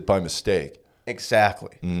follows it by mistake.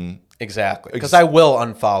 Exactly. Exactly. Because I will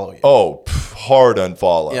unfollow you. Oh, hard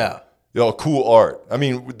unfollow. Yeah. Cool art. I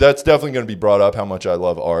mean, that's definitely going to be brought up how much I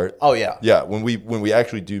love art. Oh, yeah. Yeah, when we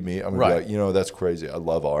actually do meet, I'm going to Right. be like, that's crazy. I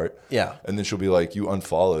love art. Yeah. And then she'll be like, you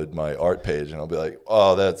unfollowed my art page. And I'll be like,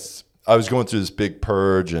 oh, I was going through this big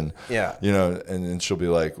purge. And, Yeah. and then she'll be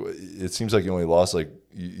like, it seems like you only lost, like,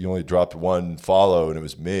 you only dropped one follow and it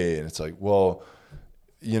was me. And it's like, well,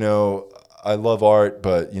 I love art,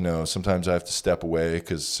 but sometimes I have to step away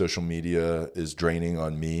because social media is draining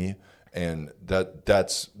on me, and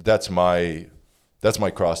that's my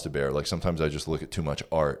cross to bear. Like sometimes I just look at too much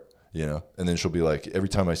art, and then she'll be like, every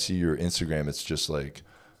time I see your Instagram, it's just like,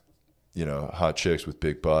 hot chicks with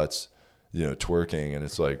big butts, twerking, and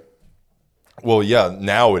it's like, well, yeah,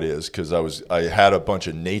 now it is because I had a bunch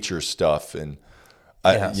of nature stuff, and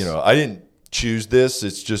I didn't choose this.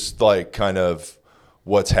 It's just like kind of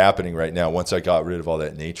what's happening right now. Once I got rid of all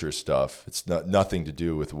that nature stuff, it's nothing to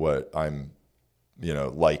do with what I'm,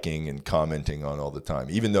 liking and commenting on all the time.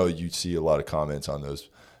 Even though you see a lot of comments on those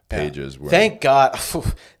pages. Where, thank God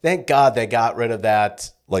they got rid of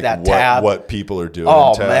that. like that what, tab. what people are doing.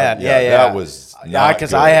 Oh tab. man, yeah. That was not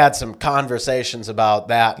because good. I had some conversations about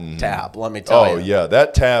that tab. Let me tell you. Oh yeah,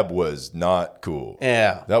 that tab was not cool.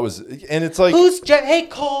 Yeah. That was, and it's like, Hey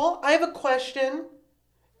Cole, I have a question.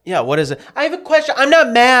 Yeah, what is it? I have a question. I'm not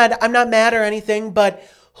mad or anything, but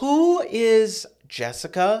who is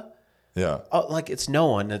Jessica? yeah. Oh, like it's no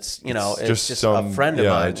one. It's it's just just some- a friend of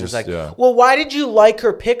yeah, mine. just- It's like, yeah. well, why did you like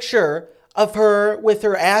her picture of her with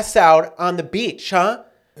her ass out on the beach, huh?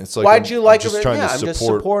 It's like, why'd you like I'm just her? trying Yeah, to I'm just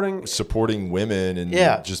support, supporting. women and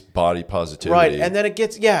Yeah. just body positivity. Right, and then it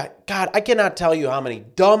gets, God, I cannot tell you how many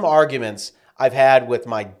dumb arguments I've had with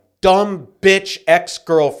my dumb bitch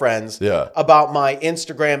ex-girlfriends Yeah. about my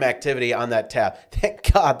Instagram activity on that tab.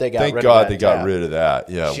 Thank God they got Thank rid God of that they got tab. rid of that.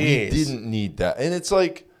 Yeah, Jeez. we didn't need that. And it's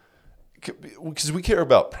like, because we care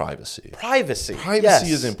about privacy. Privacy. Privacy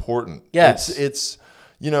Yes. is important. Yes. It's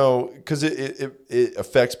because it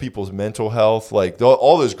affects people's mental health. Like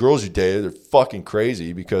all those girls you dated, they're fucking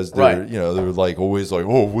crazy because they're Right. they're like always like,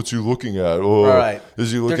 oh, what's he looking at? Oh, Right.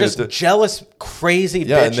 is he They're looking just at the jealous, crazy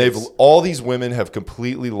Yeah, bitches. and all these women have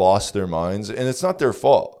completely lost their minds, and it's not their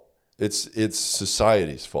fault. It's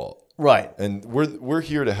society's fault. Right. And we're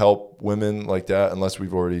here to help women like that, unless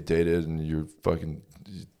we've already dated and you're fucking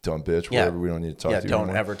dumb bitch, Yeah. whatever. We don't need to talk to you don't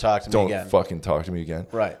anymore. ever talk to me Don't again. fucking talk to me again.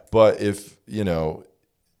 Right. But if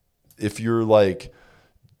you're like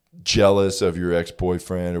jealous of your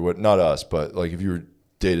ex-boyfriend or what, not us, but like if you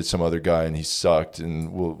dated some other guy and he sucked,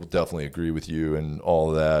 and we'll definitely agree with you and all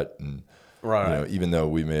of that, and Right. even though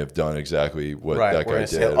we may have done exactly what Right. that We're guy gonna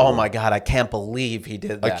did. say, oh my God, I can't believe he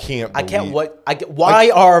did that. I can't Why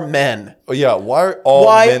are men? Oh yeah, why are all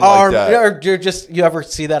men like that? Or you ever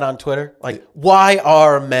see that on Twitter? Like, why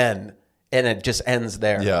are men? And it just ends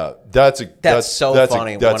there. Yeah, That's so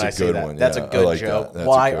funny that's when a I say good that. one. That's Yeah, a I good like joke. that. That's a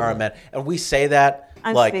Why good are one. men? And we say that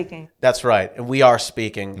I'm like speaking. That's right, and we are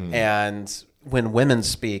speaking. And when women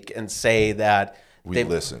speak and say that, We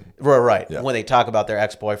listen. Right. Yeah. When they talk about their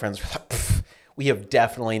ex-boyfriends, we're like, "Pff, we have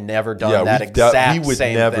definitely never done Yeah, that we exact would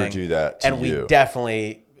same never thing. do that to and you. we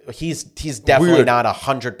definitely. He's definitely We're- not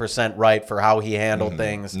 100% right for how he handled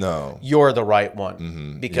things. No. You're the right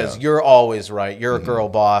one because yeah. you're always right. You're a girl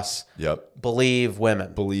boss. Yep. Believe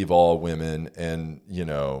women. Believe all women, and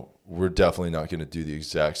we're definitely not going to do the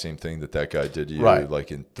exact same thing that guy did to you, Right. like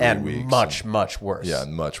in 3 and weeks. much worse. Yeah,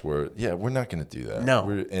 much worse. Yeah, we're not going to do that. No.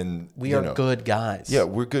 We are good guys. Yeah,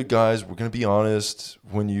 we're good guys. We're going to be honest.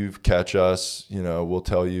 When you catch us, we'll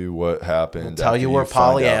tell you what happened. We'll tell you we're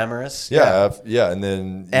find out. polyamorous. Yeah, and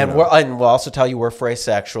then and we'll also tell you we're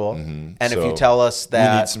phrasexual. And if So you tell us we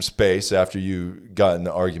that need some space after you got in an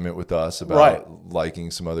argument with us about Right.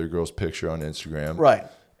 liking some other girl's picture on Instagram, right,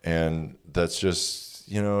 and that's just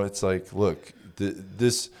it's like, look,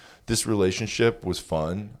 this relationship was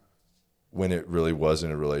fun when it really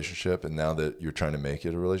wasn't a relationship, and now that you're trying to make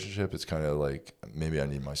it a relationship, it's kind of like, maybe I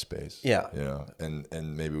need my space. Yeah.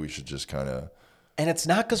 And maybe we should just kind of. and it's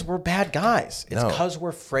not because we're bad guys. It's No. because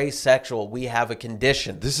we're phrasexual. We have a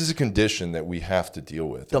condition. This is a condition that we have to deal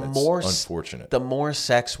with. The and more it's unfortunate. the more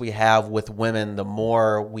sex we have with women, the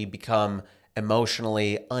more we become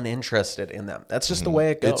emotionally uninterested in them. That's just the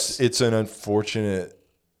way it goes. It's an unfortunate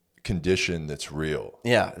condition that's real.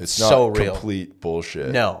 Yeah, it's it's not so real. complete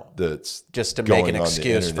bullshit. No. That's just to going make an on the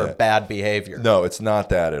excuse for internet. bad behavior. No, it's not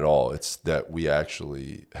that at all. It's that we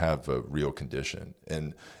actually have a real condition,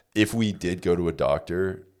 and if we did go to a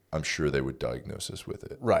doctor, I'm sure they would diagnose us with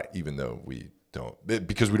it. Right. Even though we don't,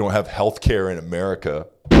 because we don't have health care in America.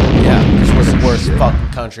 Yeah, because we're the worst fucking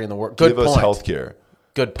country in the world. Good Give point. us health care.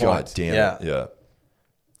 Good point. God damn yeah. it. Yeah.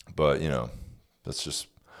 But, that's just,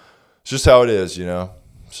 it's just how it is,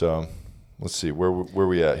 So let's see where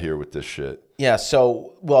we at here with this shit. Yeah.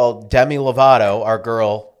 So, Demi Lovato, our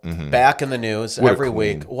girl, back in the news What a every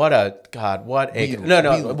queen. week. What a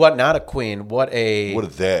not a queen. What What are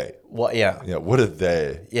they? Yeah. Yeah. What are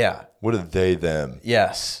they? Yeah. What are they, them?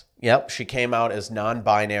 Yes. Yep. She came out as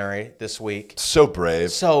non-binary this week. So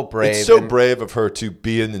brave. So brave. It's so And- brave of her to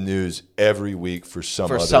be in the news every week for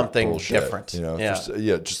other something bullshit, different.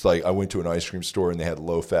 Yeah. Just like I went to an ice cream store and they had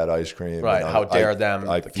low-fat ice cream. Right. and How dare them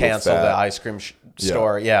I feel cancel fat. the ice cream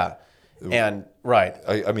store. Yeah. And right.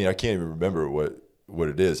 I mean, I can't even remember what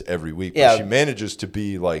it is every week. Yeah. But she manages to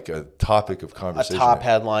be like a topic of A conversation. top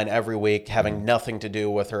headline every week having nothing to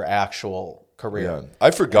do with her actual career. Yeah.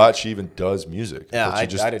 I forgot she even does music. Yeah, That she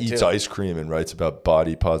just I did eats too. ice cream and writes about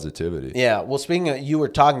body positivity. Yeah. Well, speaking of, you were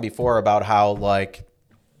talking before about how like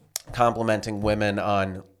complimenting women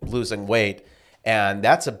on losing weight, and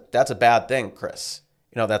that's a bad thing, Chris.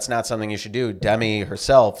 That's not something you should do. Demi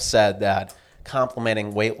herself said that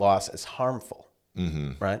complimenting weight loss is harmful.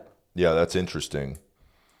 Mm-hmm. Right? Yeah, that's interesting.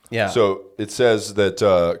 Yeah. So it says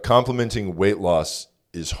that complimenting weight loss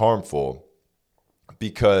is harmful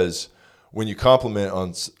because when you compliment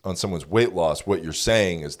on someone's weight loss, what you're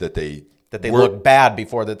saying is that they look bad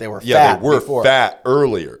before that they were yeah, fat. they were before. fat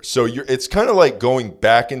earlier. So it's kind of like going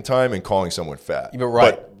back in time and calling someone fat. You're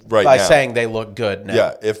right. But right By now, saying they look good now.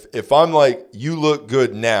 yeah, if I'm like, you look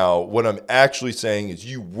good now, what I'm actually saying is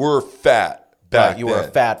you were fat back Right, you were a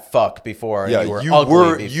then. fat fuck before. Yeah, And you were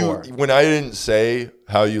ugly before. when I didn't say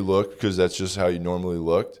how you looked because that's just how you normally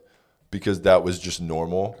looked, because that was just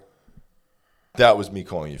normal. That was me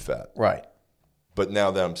calling you fat. Right. But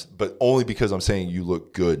now that but only because I'm saying you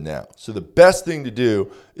look good now. So the best thing to do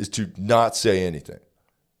is to not say anything.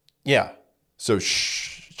 Yeah. So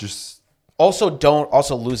just Also,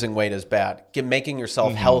 losing weight is bad. Making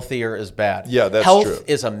yourself healthier is bad. Yeah, that's health true.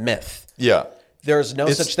 is a myth. yeah. There's no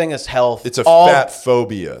such thing as health. It's a fat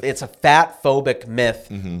phobia. It's a fat phobic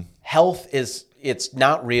myth. Health it's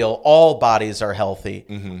not real. All bodies are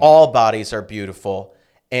healthy. All bodies are beautiful.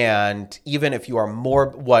 And even if you are more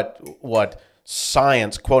what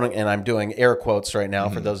science quoting, and I'm doing air quotes right now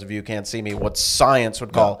for those of you who can't see me, what science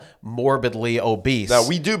would call morbidly obese. Now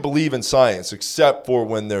we do believe in science, except for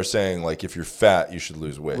when they're saying like if you're fat, you should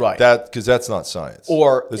lose weight. Right. Because that's not science.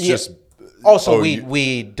 Or it's yeah, just also oh,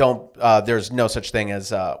 we don't there's no such thing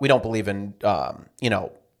as we don't believe in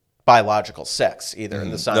biological sex either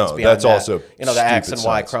in the science No, behind that's that. also the X and stupid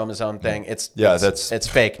Y science. chromosome thing. It's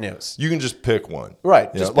fake news. You can just pick one. Right,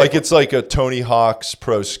 You just know, like pick it's like a Tony Hawk's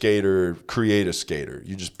pro skater, create a skater.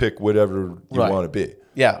 You just pick whatever you Right. want to be.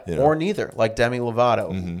 Yeah, You know? or neither, like Demi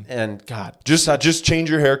Lovato. And God, Just change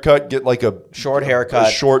your haircut, get like a short haircut,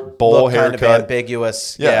 a short bowl look haircut. kind of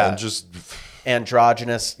ambiguous. Yeah, and just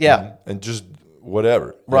androgynous. Yeah, and just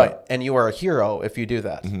whatever. right. And you are a hero if you do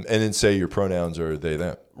that. Yeah. And then say your pronouns are they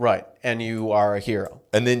them. Right, and you are a hero.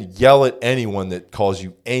 And then yell at anyone that calls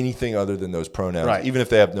you anything other than those pronouns, Right. even if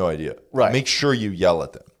they have no idea. Right. Make sure you yell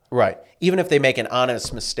at them. Right. Even if they make an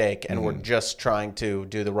honest mistake and we're just trying to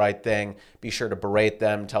do the right thing, be sure to berate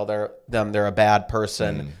them, tell them they're a bad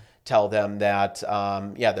person, tell them that,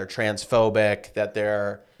 they're transphobic, that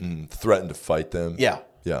they're... Threaten to fight them. Yeah.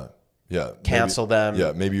 Yeah. Yeah. Cancel them.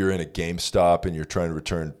 Yeah. Maybe you're in a GameStop and you're trying to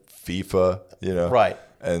return FIFA, Right.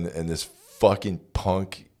 and this fucking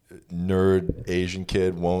punk nerd Asian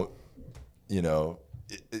kid won't,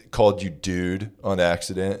 it called you dude on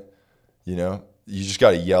accident, you just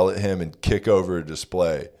got to yell at him and kick over a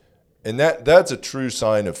display. And that's a true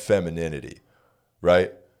sign of femininity,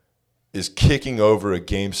 right? Is kicking over a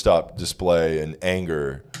GameStop display in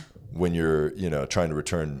anger when you're, trying to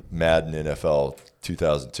return Madden NFL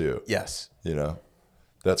 2002. Yes.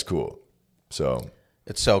 That's cool. So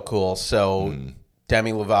it's so cool. So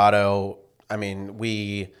Demi Lovato, I mean,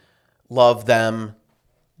 we love them.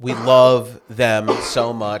 We love them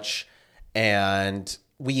so much. And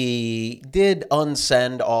we did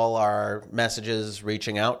unsend all our messages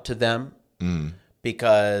reaching out to them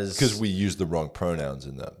because we used the wrong pronouns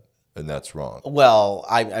in them, and that's wrong. Well,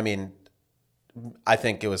 I mean, I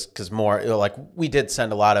think it was because we did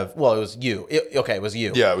send a lot of, it was you. It was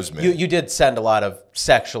you. Yeah, it was me. You did send a lot of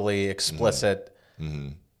sexually explicit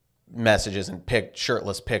messages and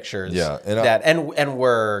shirtless pictures. Yeah, and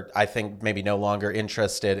we're, I think, maybe no longer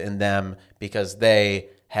interested in them because they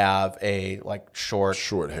have a short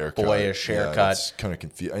haircut, boyish haircut. Yeah, it's kind of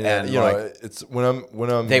confusing. And it's when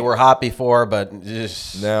I'm. They were hot before, but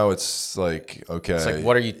just, now it's like, okay. It's like,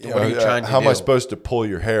 what are you trying to do? How am I supposed to pull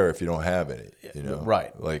your hair if you don't have any?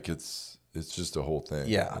 Right. Like it's just a whole thing.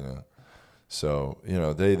 Yeah. So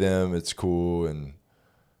they, them, it's cool and.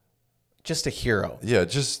 Just a hero. Yeah,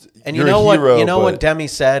 just and you're a hero. You know what Demi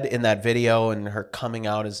said in that video and her coming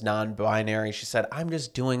out as non-binary? She said, "I'm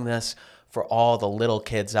just doing this for all the little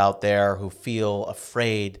kids out there who feel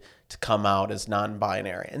afraid to come out as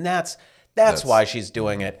non-binary." And that's why she's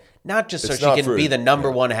doing it. Not just so she can be the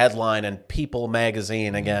number one headline in People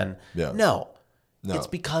magazine again. Yeah. No. It's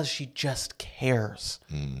because she just cares.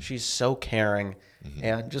 She's so caring.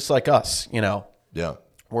 And just like us, Yeah.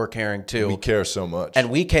 we're caring too. We care so much. And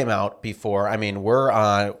we came out before. I mean,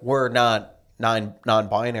 we're not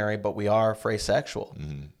non-binary, but we are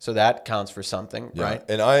phrasexual. So that counts for something, right?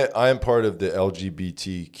 And I am part of the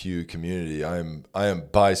LGBTQ community. I am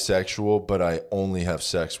bisexual, but I only have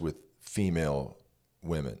sex with female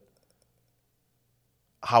women.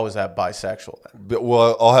 How is that bisexual then?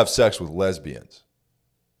 Well, I'll have sex with lesbians.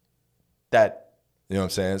 That, you know what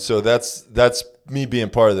I'm saying? So that's me being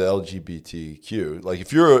part of the LGBTQ. Like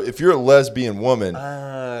if you're a lesbian woman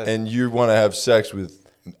and you want to have sex with,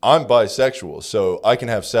 I'm bisexual, so I can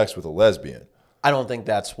have sex with a lesbian. I don't think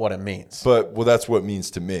that's what it means. But that's what it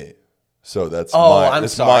means to me. So that's I'm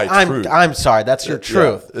sorry. my truth. I'm sorry. That's your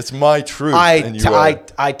truth. Yeah, it's my truth.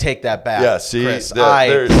 I take that back. Yeah, see, Chris,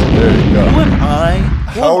 there you go.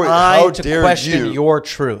 Who am I to dare question your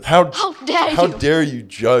truth? How dare you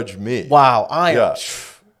judge me? Wow,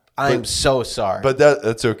 I'm so sorry. But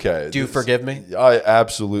that's okay. Do you forgive me? I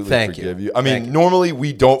absolutely forgive you. I mean, normally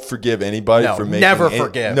we don't forgive anybody for making...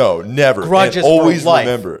 forgive. No, never. Grudges and always for life.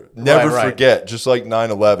 Remember. Never forget. Just like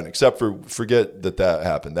 9/11, except for forget that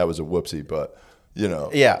happened. That was a whoopsie, but,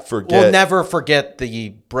 forget. We'll never forget the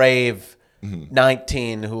brave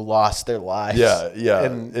 19 who lost their lives.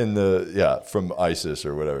 From ISIS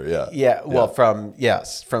or whatever. From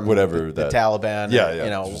whatever the Taliban.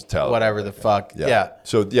 Taliban, whatever the fuck.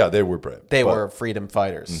 So they were brave. They were freedom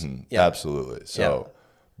fighters. Absolutely. So,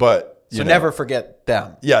 but never forget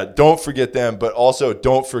them. Yeah, don't forget them, but also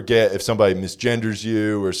don't forget if somebody misgenders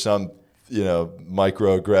you or some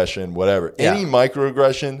microaggression, whatever. Yeah. Any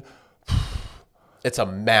microaggression. It's a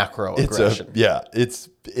macro aggression.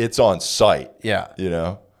 It's on site.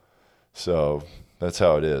 Yeah. So that's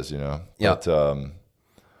how it is, Yeah.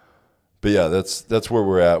 But yeah, that's where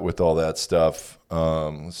we're at with all that stuff.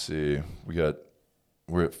 Let's see.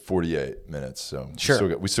 We're at 48 minutes, so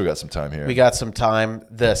sure. we still got some time here. We got some time.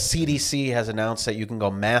 The CDC has announced that you can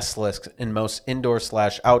go maskless in most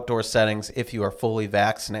indoor/outdoor settings if you are fully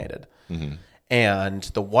vaccinated. And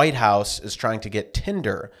the White House is trying to get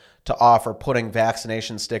Tinder to offer putting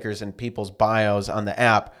vaccination stickers in people's bios on the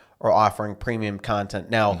app or offering premium content.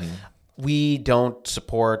 Now, we don't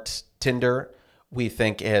support Tinder. We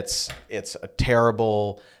think it's a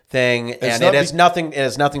terrible thing, and it has nothing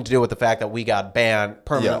to do with the fact that we got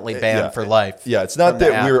permanently banned for life. Yeah, it's not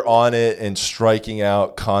that we're on it and striking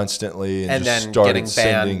out constantly and just then started getting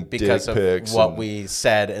sending banned because dick of pics what we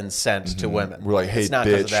said and sent to women. We're like, hey,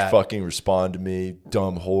 bitch, fucking respond to me,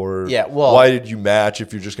 dumb whore. Yeah, well, why did you match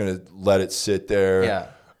if you're just gonna let it sit there? Yeah.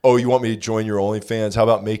 oh, you want me to join your OnlyFans? How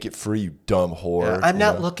about make it free, you dumb whore? I'm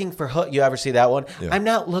not looking for You ever see that one? Yeah. I'm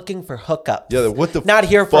not looking for hookups. Yeah, what the Not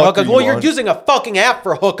here for fuck are hookups. you Well, you're on? using a fucking app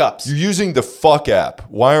for hookups. You're using the fuck app.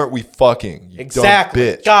 Why aren't we fucking? You Exactly.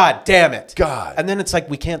 dumb bitch. God damn it. God. And then it's like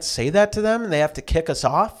we can't say that to them and they have to kick us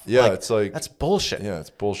off. Yeah, it's like that's bullshit. Yeah, it's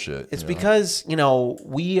bullshit. It's you know? because,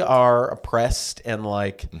 we are oppressed and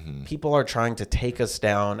Mm-hmm. people are trying to take us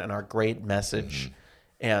down, and our great message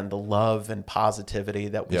and the love and positivity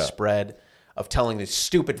that we Yeah. spread of telling these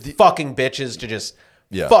stupid fucking bitches to just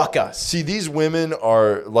Yeah. fuck us. See, these women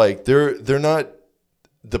are like they're not.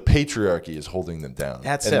 The patriarchy is holding them down.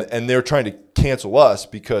 That's and, it. and they're trying to cancel us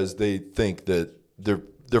because they think that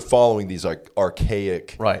they're following these like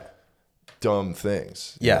archaic, Right. dumb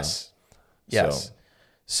things. you Yes. know? Yes.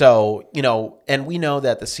 So, and we know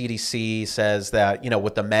that the CDC says that,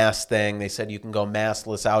 with the mask thing, they said you can go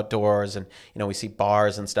maskless outdoors, and, we see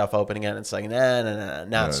bars and stuff opening it. And it's like, nah,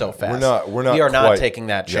 not so fast. We're not. We are not quite- taking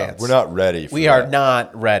that yeah, chance. we're not ready. For We that. are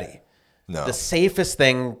not ready. No. The safest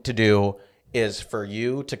thing to do is for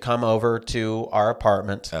you to come over to our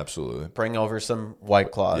apartment, Absolutely. bring over some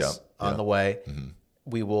White Claws Yeah, on yeah. the way.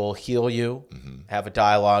 We will heal you, have a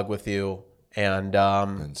dialogue with you, and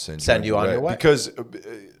send you on your way. Because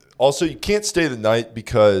also you can't stay the night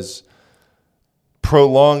because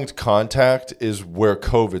prolonged contact is where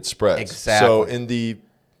COVID spreads. Exactly. So in the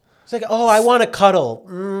It's like, oh, I want to cuddle.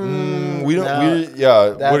 we don't. No, What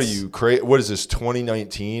are that's- you? What is this?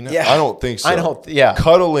 2019? Yeah. I don't think so. I don't- yeah.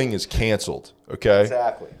 Cuddling is canceled. Okay.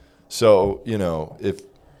 Exactly. So if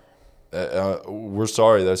we're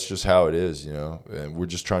sorry, that's just how it is. And we're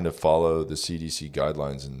just trying to follow the CDC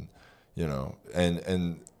guidelines, and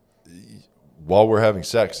and while we're having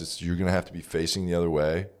sex, you're gonna have to be facing the other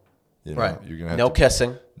way. Right. You're gonna have No to,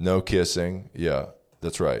 kissing. no kissing. Yeah,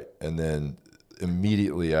 that's right. And then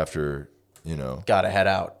immediately after, Got to head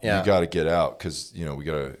out. Yeah. you got to get out because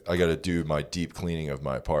I got to do my deep cleaning of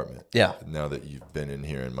my apartment. Yeah. Now that you've been in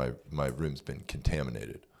here and my room's been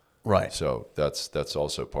contaminated. Right. So that's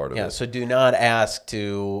also part of Yeah. it. So do not ask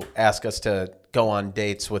us to go on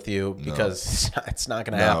dates with you, because it's not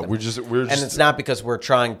going to happen. we're just and it's not because we're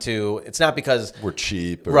trying to. It's not because we're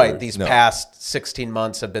cheap. Or, right. These no. past 16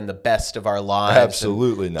 months have been the best of our lives.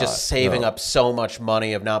 Absolutely and not. Just saving No. up so much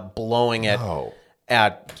money, of not blowing it No.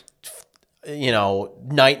 at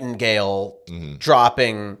Nightingale Mm-hmm.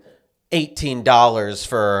 dropping $18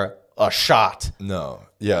 for a shot. No.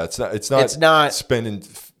 Yeah, it's not. It's not- spending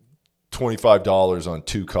 $25 on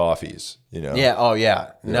 2 coffees. Yeah. Oh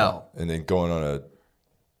yeah. No. And then going on a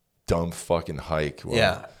dumb fucking hike. Well,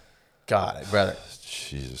 Yeah. God, I'd rather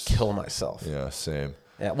Jesus. kill myself. Yeah. Same.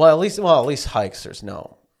 Yeah. Well, at least hikes. There's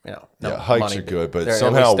no Yeah, money hikes are good, but they're-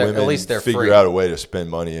 somehow at women least they're figure free. out a way to spend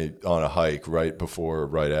money on a hike right before or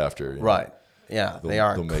right after. Right. Yeah. They They'll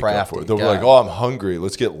aren't make up crafty. for it. They'll be God. like, "Oh, I'm hungry.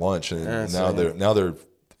 Let's get lunch." And That's now it. they're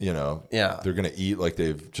Yeah. they're gonna eat like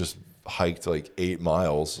they've just hiked like 8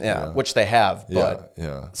 miles. Yeah, which they have, yeah, but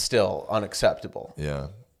yeah, still unacceptable. yeah.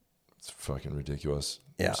 It's fucking ridiculous.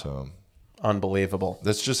 Yeah. So Unbelievable.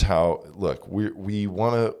 that's just how. Look, we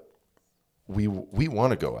want to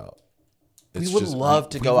go out. We would love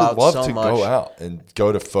to go would out love so to much. go out and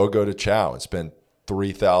go to Fogo de Chao and spend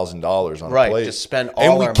 $3,000 on Right, a plate. just spend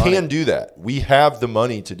and all we our can money. do that. We have the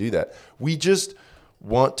money to do that. We just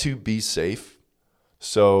want to be safe.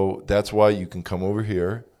 So that's why you can come over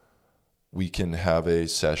here. We can have a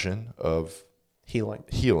session of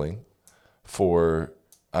healing for,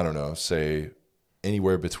 I don't know, say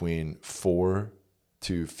anywhere between 4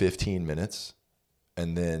 to 15 minutes,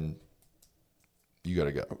 and then you got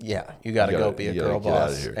to go. Yeah, you got to go be a girl get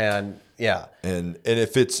outta boss. here. And yeah, And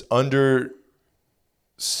if it's under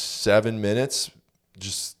 7 minutes,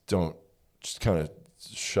 just kind of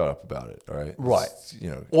shut up about it. All right. Right. Just,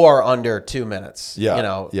 or under 2 minutes.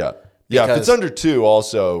 Yeah. Yeah. If because- it's under 2,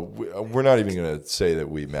 also, we're not even going to say that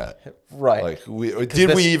we met. Right. Like,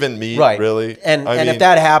 did we even meet? Right. Really? And I mean, if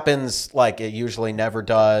that happens, like it usually never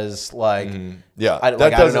does. Like, yeah, I that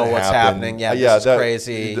don't know doesn't what's happen. happening. Yeah, this is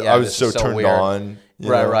crazy. Yeah, I was this so is turned weird. on. you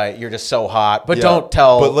know? Right. You're just so hot. But Yeah. don't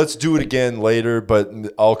tell. But let's do it again later. But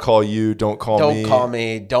I'll call you. Don't call me. Don't call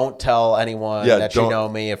me. Don't tell anyone Yeah, that you don't- know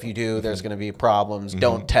me. If you do, there's going to be problems.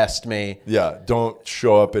 Don't test me. Yeah, don't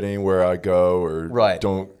show up at anywhere I go, or Right.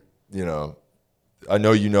 don't, I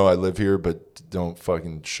know I live here, but don't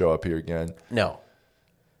fucking show up here again. No.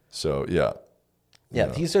 So, yeah. Yeah,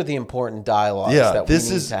 these are the important dialogues Yeah, that this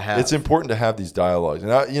we need is to have. it's important to have these dialogues.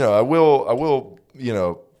 And I will,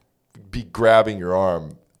 be grabbing your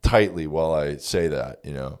arm tightly while I say that,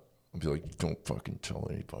 I'll be like, don't fucking tell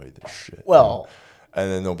anybody this shit. Well, And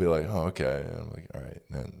then they'll be like, "Oh, okay." And I'm like, "All right."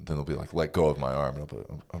 And then they'll be like, "Let go of my arm." And I'll be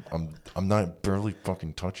like, I'm not barely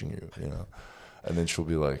fucking touching you, you know. And then she'll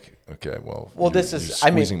be like, "Okay, well, this is you're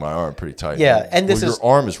I mean, squeezing my arm pretty tight." Yeah, and this your is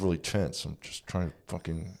arm is really tense. I'm just trying to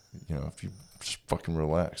fucking, you know, if you just fucking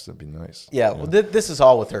relax, that'd be nice. yeah. Well, this is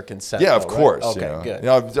all with her consent. Yeah, of though, right? course. Okay, you know? good.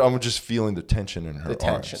 Yeah, I'm just feeling the tension in her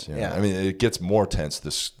tension, arms. You know? yeah. I mean, it gets more tense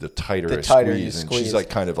the tighter I tighter you squeeze, and squeeze. she's like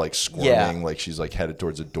kind of like squirming, Yeah. like she's like headed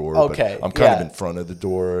towards the door. Okay, but I'm kind of yeah. in front of the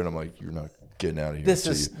door, and I'm like, "You're not getting out of here." This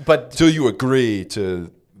until is- you, but- until you agree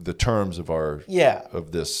to the terms of our Yeah.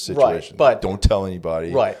 of this situation. but- don't tell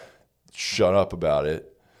anybody. Right. Shut up about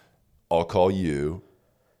it. I'll call you,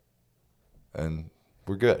 and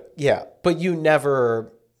we're good. Yeah, but you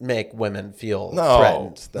never make women feel No,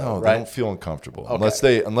 threatened, though, no, right? they don't feel uncomfortable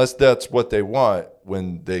unless that's what they want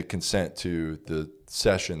when they consent to the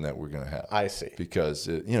session that we're gonna have. I see. Because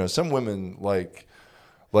some women like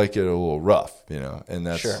it a little rough, you know, and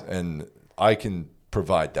that's Sure. and I can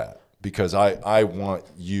provide that because I want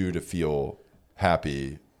you to feel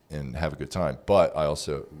happy and have a good time, but I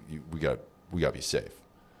also we got to be safe.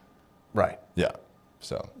 Right. Yeah.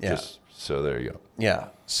 So Yeah. so there you go. Yeah.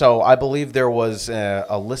 So I believe there was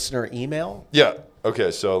a listener email. Yeah.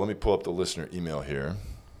 Okay. So let me pull up the listener email here.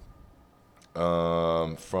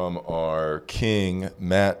 From our king,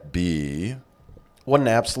 Matt B. What an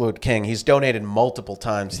absolute king! He's donated multiple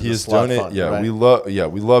times to the He's Slut donated. Fund. Yeah, right?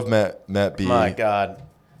 we love Matt B. My God,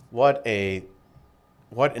 what an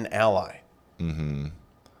ally!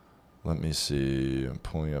 Let me see. I'm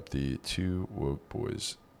pulling up the Two Woke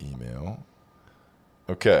Boys email.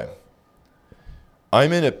 Okay.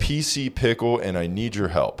 I'm in a PC pickle and I need your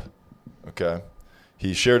help. Okay.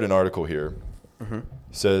 He shared an article here.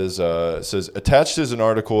 Says attached is an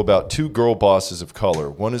article about two girl bosses of color.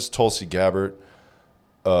 One is Tulsi Gabbard,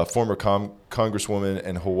 former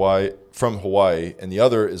congresswoman from Hawaii, and the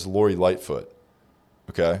other is Lori Lightfoot.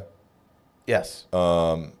 Okay. Yes.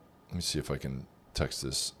 Let me see if I can text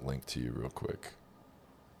this link to you real quick.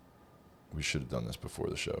 We should have done this before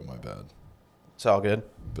the show. My bad. It's all good.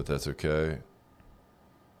 But that's okay.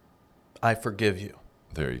 I forgive you.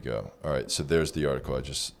 There you go. All right. So there's the article. I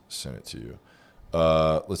just sent it to you.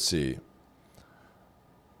 Let's see.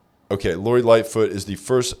 Okay. Lori Lightfoot is the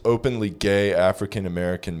first openly gay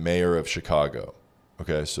African-American mayor of Chicago.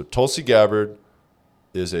 Okay. So Tulsi Gabbard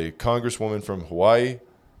is a congresswoman from Hawaii.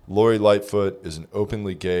 Lori Lightfoot is an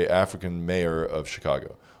openly gay African mayor of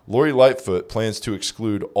Chicago. Lori Lightfoot plans to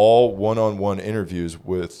exclude all one-on-one interviews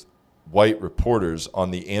with white reporters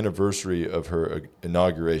on the anniversary of her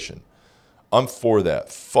inauguration. I'm for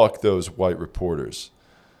that. Fuck those white reporters.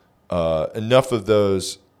 Enough of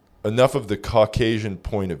the Caucasian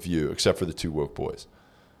point of view, except for the Two Woke Boys.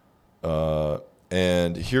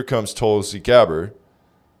 And here comes Tulsi Gabbard.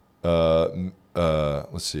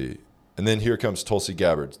 Let's see. And then here comes Tulsi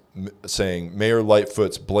Gabbard saying, Mayor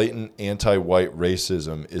Lightfoot's blatant anti-white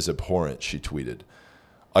racism is abhorrent, she tweeted.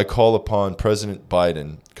 I call upon President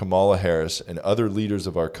Biden, Kamala Harris, and other leaders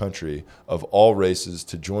of our country of all races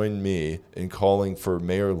to join me in calling for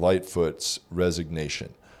Mayor Lightfoot's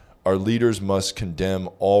resignation. Our leaders must condemn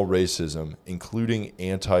all racism, including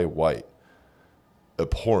anti-white.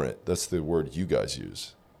 Abhorrent, that's the word you guys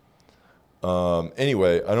use.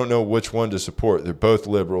 Anyway, I don't know which one to support. They're both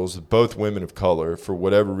liberals, both women of color. For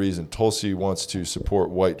whatever reason, Tulsi wants to support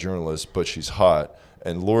white journalists, but she's hot.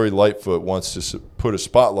 And Lori Lightfoot wants to put a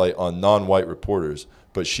spotlight on non-white reporters,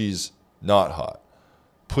 but she's not hot.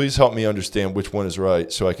 Please help me understand which one is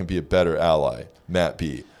right so I can be a better ally. Matt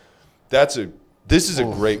B. This is a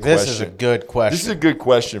great question. This is a good question. This is a good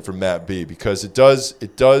question from Matt B because it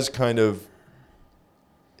does kind of,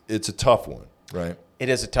 it's a tough one, right? It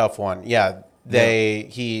is a tough one. Yeah.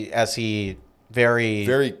 He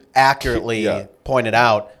very accurately pointed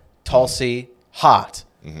out, Tulsi, hot.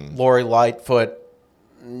 Lori Lightfoot,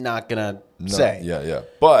 not going to say. Yeah.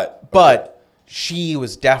 But she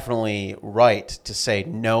was definitely right to say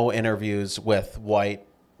no interviews with white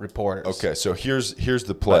reporters. Okay, so here's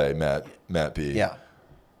the play, Matt B. Yeah.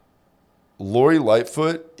 Lori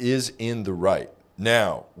Lightfoot is in the right.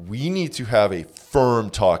 Now, we need to have a firm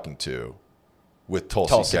talking to with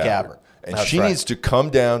Tulsi Gabbard. And That's she right. needs to come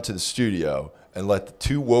down to the studio and let the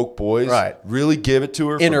Two Woke Boys really give it to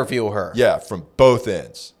her. Interview her. Yeah, from both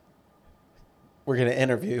ends. We're going to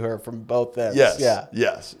interview her from both ends. Yes. Yeah.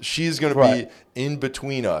 Yes. She's going to be in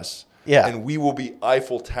between us. Yeah. And we will be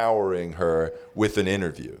Eiffel Towering her with an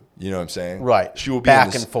interview. You know what I'm saying? Right. She will be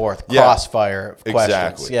back and forth, crossfire of questions.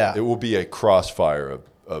 Exactly. Yeah. It will be a crossfire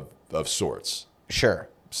of sorts. Sure.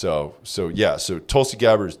 So Tulsi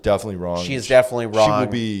Gabbard is definitely wrong. She is definitely wrong. She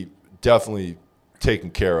will be definitely taken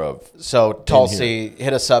care of. So Tulsi,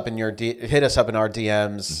 hit us up in our DMs.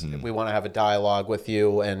 Mm-hmm. We want to have a dialogue with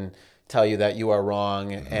you and tell you that you are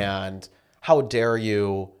wrong. Mm-hmm. And how dare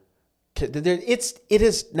you? It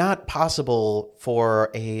is not possible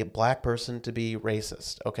for a black person to be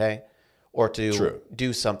racist, okay, or to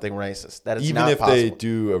do something racist. That is even not if possible. they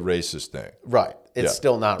do a racist thing, right? It's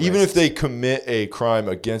still not. Even racist. if they commit a crime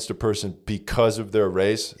against a person because of their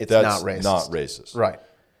race, It's that's not racist. Right.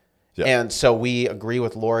 Yeah. And so we agree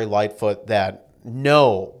with Lori Lightfoot that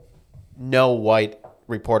no white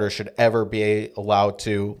reporter should ever be allowed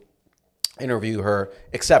to interview her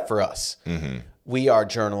except for us. Mm-hmm. We are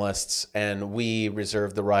journalists, and we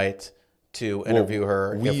reserve the right to interview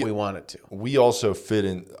her if we wanted to. We also fit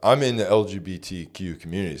in. I'm in the LGBTQ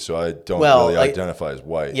community, so I don't really identify as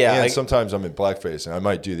white. Yeah, and sometimes I'm in blackface, and I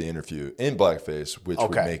might do the interview in blackface, which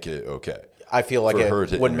would make it okay. I feel like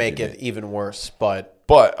it would make interview it even worse, but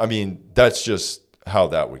I mean, that's just how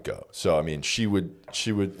that would go. So I mean, she would.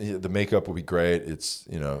 The makeup would be great. It's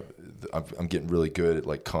I'm getting really good at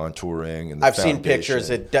like contouring and. I've seen pictures.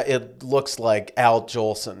 It looks like Al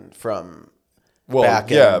Jolson from.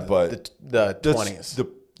 Back in the 20s.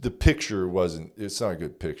 The picture wasn't. It's not a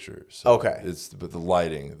good picture. So okay. But the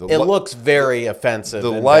lighting. It looks very offensive.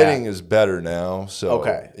 The lighting is better now. So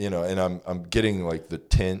okay. And I'm getting like the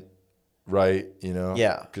tint right.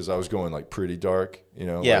 Yeah. Because I was going like pretty dark.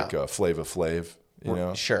 Like Flava Flav.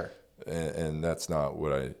 Sure. And that's not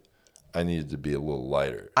what I needed to be a little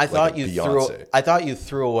lighter. I thought you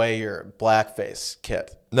threw away your blackface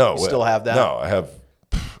kit. No, you still have that? No, I have.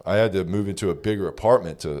 I had to move into a bigger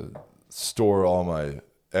apartment to store all my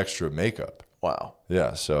extra makeup. Wow.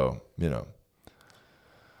 Yeah, so,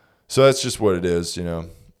 So that's just what it is,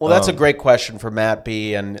 Well, that's a great question for Matt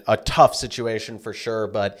B. and a tough situation for sure,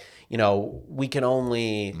 but, we can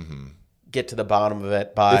only get to the bottom of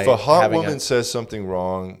it by if a hot woman says something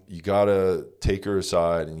wrong, you got to take her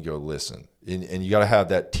aside and you go listen. And you got to have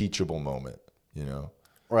that teachable moment,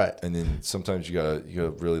 Right. And then sometimes you got to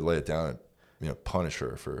really lay it down and punish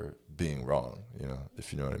her for being wrong,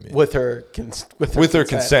 if you know what I mean. With her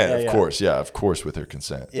consent, of course. Yeah, of course, with her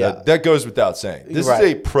consent. Yeah. That goes without saying. This is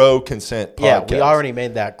a pro-consent podcast. Yeah, we already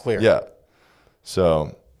made that clear. Yeah.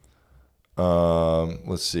 So,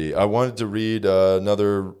 let's see. I wanted to read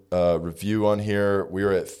another review on here. We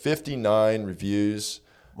are at 59 reviews.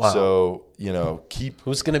 Wow. So,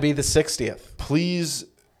 Who's going to be the 60th? Please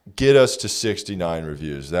get us to 69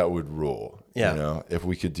 reviews. That would rule. Yeah. If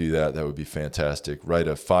we could do that, that would be fantastic. Write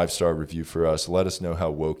a 5-star review for us. Let us know how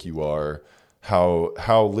woke you are,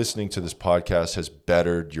 how listening to this podcast has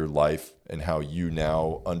bettered your life, and how you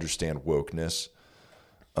now understand wokeness.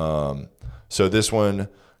 So this one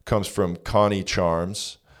comes from Connie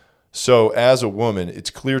Charms. So as a woman, it's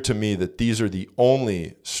clear to me that these are the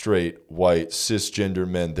only straight, white, cisgender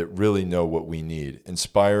men that really know what we need.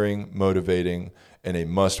 Inspiring, motivating, and a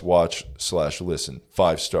must-watch/listen.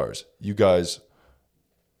 5 stars. You guys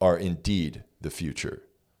are indeed the future.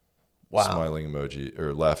 Wow. Smiling emoji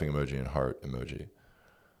or laughing emoji and heart emoji.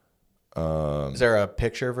 Is there a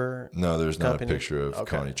picture of her? No, there's not a picture of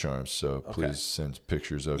Connie Charms. So please send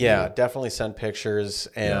pictures of you. Yeah, definitely send pictures.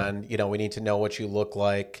 And, we need to know what you look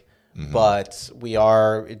like. Mm-hmm. But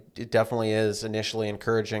it definitely is initially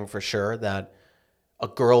encouraging for sure that a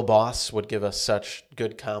girl boss would give us such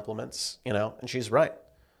good compliments, and she's right.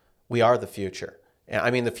 We are the future. I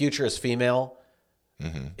mean, the future is female,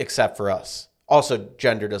 except for us. Also,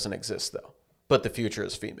 gender doesn't exist, though. But the future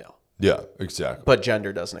is female. Yeah, exactly. But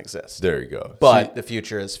gender doesn't exist. There you go. But the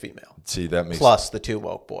future is female. See, that makes plus the 2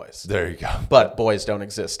 woke boys. There you go. But boys don't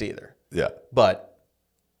exist either. Yeah. But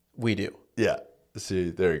we do. Yeah. See,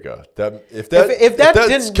 there you go. If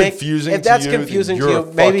that's confusing to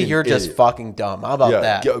you, maybe you're just fucking dumb. How about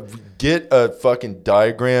that? Get a fucking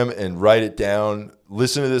diagram and write it down.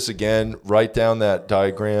 Listen to this again. Write down that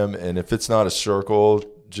diagram, and if it's not a circle,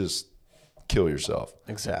 just kill yourself.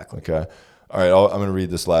 Exactly. Okay. All right. I'm going to read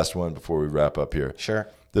this last one before we wrap up here. Sure.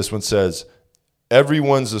 This one says,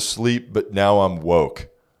 "Everyone's asleep, but now I'm woke,"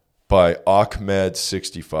 by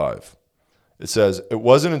Ahmed65. It says, "It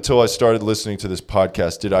wasn't until I started listening to this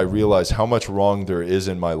podcast did I realize how much wrong there is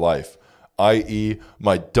in my life, i.e.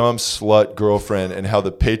 my dumb slut girlfriend and how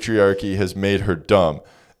the patriarchy has made her dumb.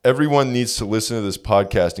 Everyone needs to listen to this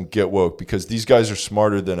podcast and get woke because these guys are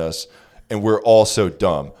smarter than us and we're all so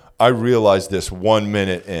dumb. I realized this 1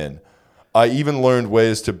 minute in. I even learned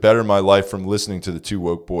ways to better my life from listening to the 2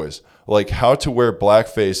 woke boys, like how to wear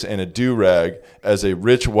blackface and a do-rag as a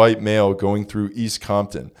rich white male going through East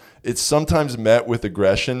Compton. It's sometimes met with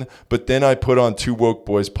aggression, but then I put on 2 woke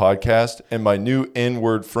boys podcast and my new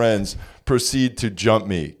N-word friends proceed to jump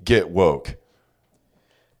me. Get woke."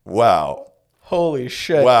 Wow. Holy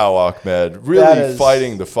shit. Wow, Ahmed. That Really is-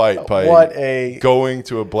 fighting the fight by going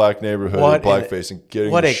to a black neighborhood in blackface and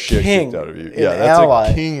getting what the a shit king, kicked out of you. an Yeah, that's ally.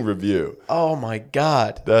 a king review. Oh my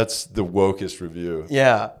God. That's the wokest review.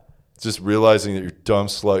 Yeah. Just realizing that your dumb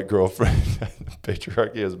slut girlfriend,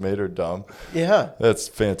 patriarchy has made her dumb. Yeah. That's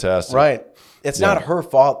fantastic. Right. It's not her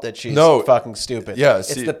fault that she's fucking stupid. Yeah,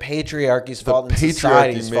 it's see, the patriarchy's The fault and patriarchy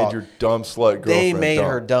society's made fault. your dumb slut girlfriend They made dumb.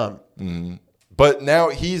 her dumb. But now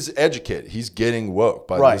he's educated. He's getting woke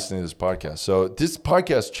by Right. listening to this podcast. So this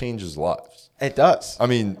podcast changes lives. It does. I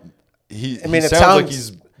mean, he it sounds like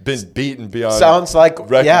he's been beaten beyond sounds like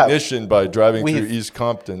recognition by driving through We've- East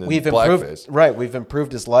Compton in We've blackface. We've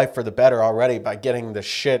improved his life for the better already by getting the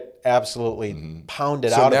shit absolutely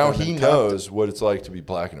pounded So out now of him. he in Compton. knows what it's like to be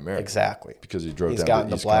black in America. Exactly. Because he drove He's down gotten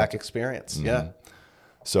to the East black Compton. experience. Yeah.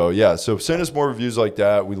 So yeah, so send us more reviews like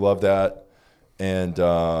that. We love that. And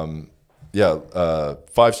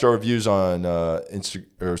 5-star reviews on write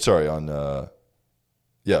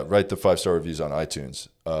the 5-star reviews on iTunes.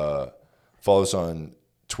 Follow us on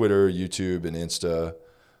Twitter, YouTube, and Insta.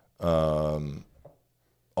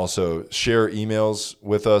 Also share emails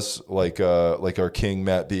with us like our king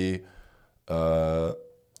Matt B.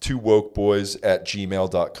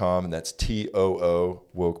 2wokeboys@gmail.com, and that's TOO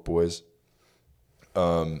wokeboys.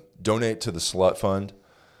 Donate to the Slut Fund.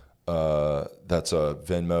 That's a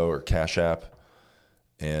Venmo or Cash App.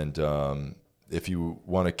 And if you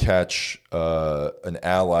want to catch an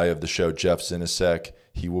ally of the show, Jeff Zinasek,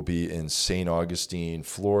 he will be in St. Augustine,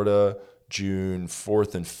 Florida, June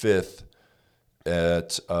 4th and 5th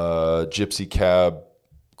at Gypsy Cab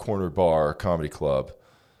Corner Bar Comedy Club.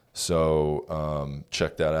 So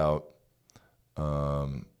check that out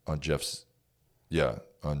on Jeff's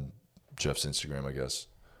Instagram, I guess.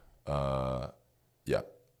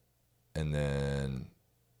 And then,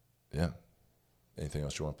 anything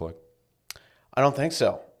else you want to plug? I don't think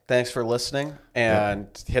so. Thanks for listening, and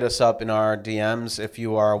hit us up in our DMs if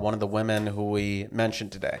you are one of the women who we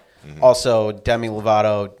mentioned today. Also, Demi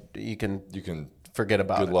Lovato, you can forget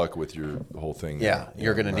about it. Good luck with your whole thing. Yeah,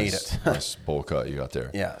 you're going to need Nice- it. nice bowl cut you got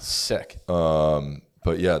there. Yeah, sick.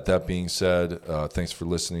 But yeah, that being said, thanks for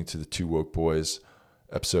listening to the Two Woke Boys,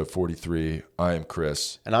 episode 43. I am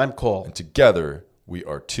Chris. And I'm Cole. And together, we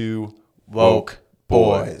are Two Woke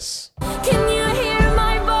Boys. Can you hear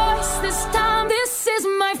my voice this time?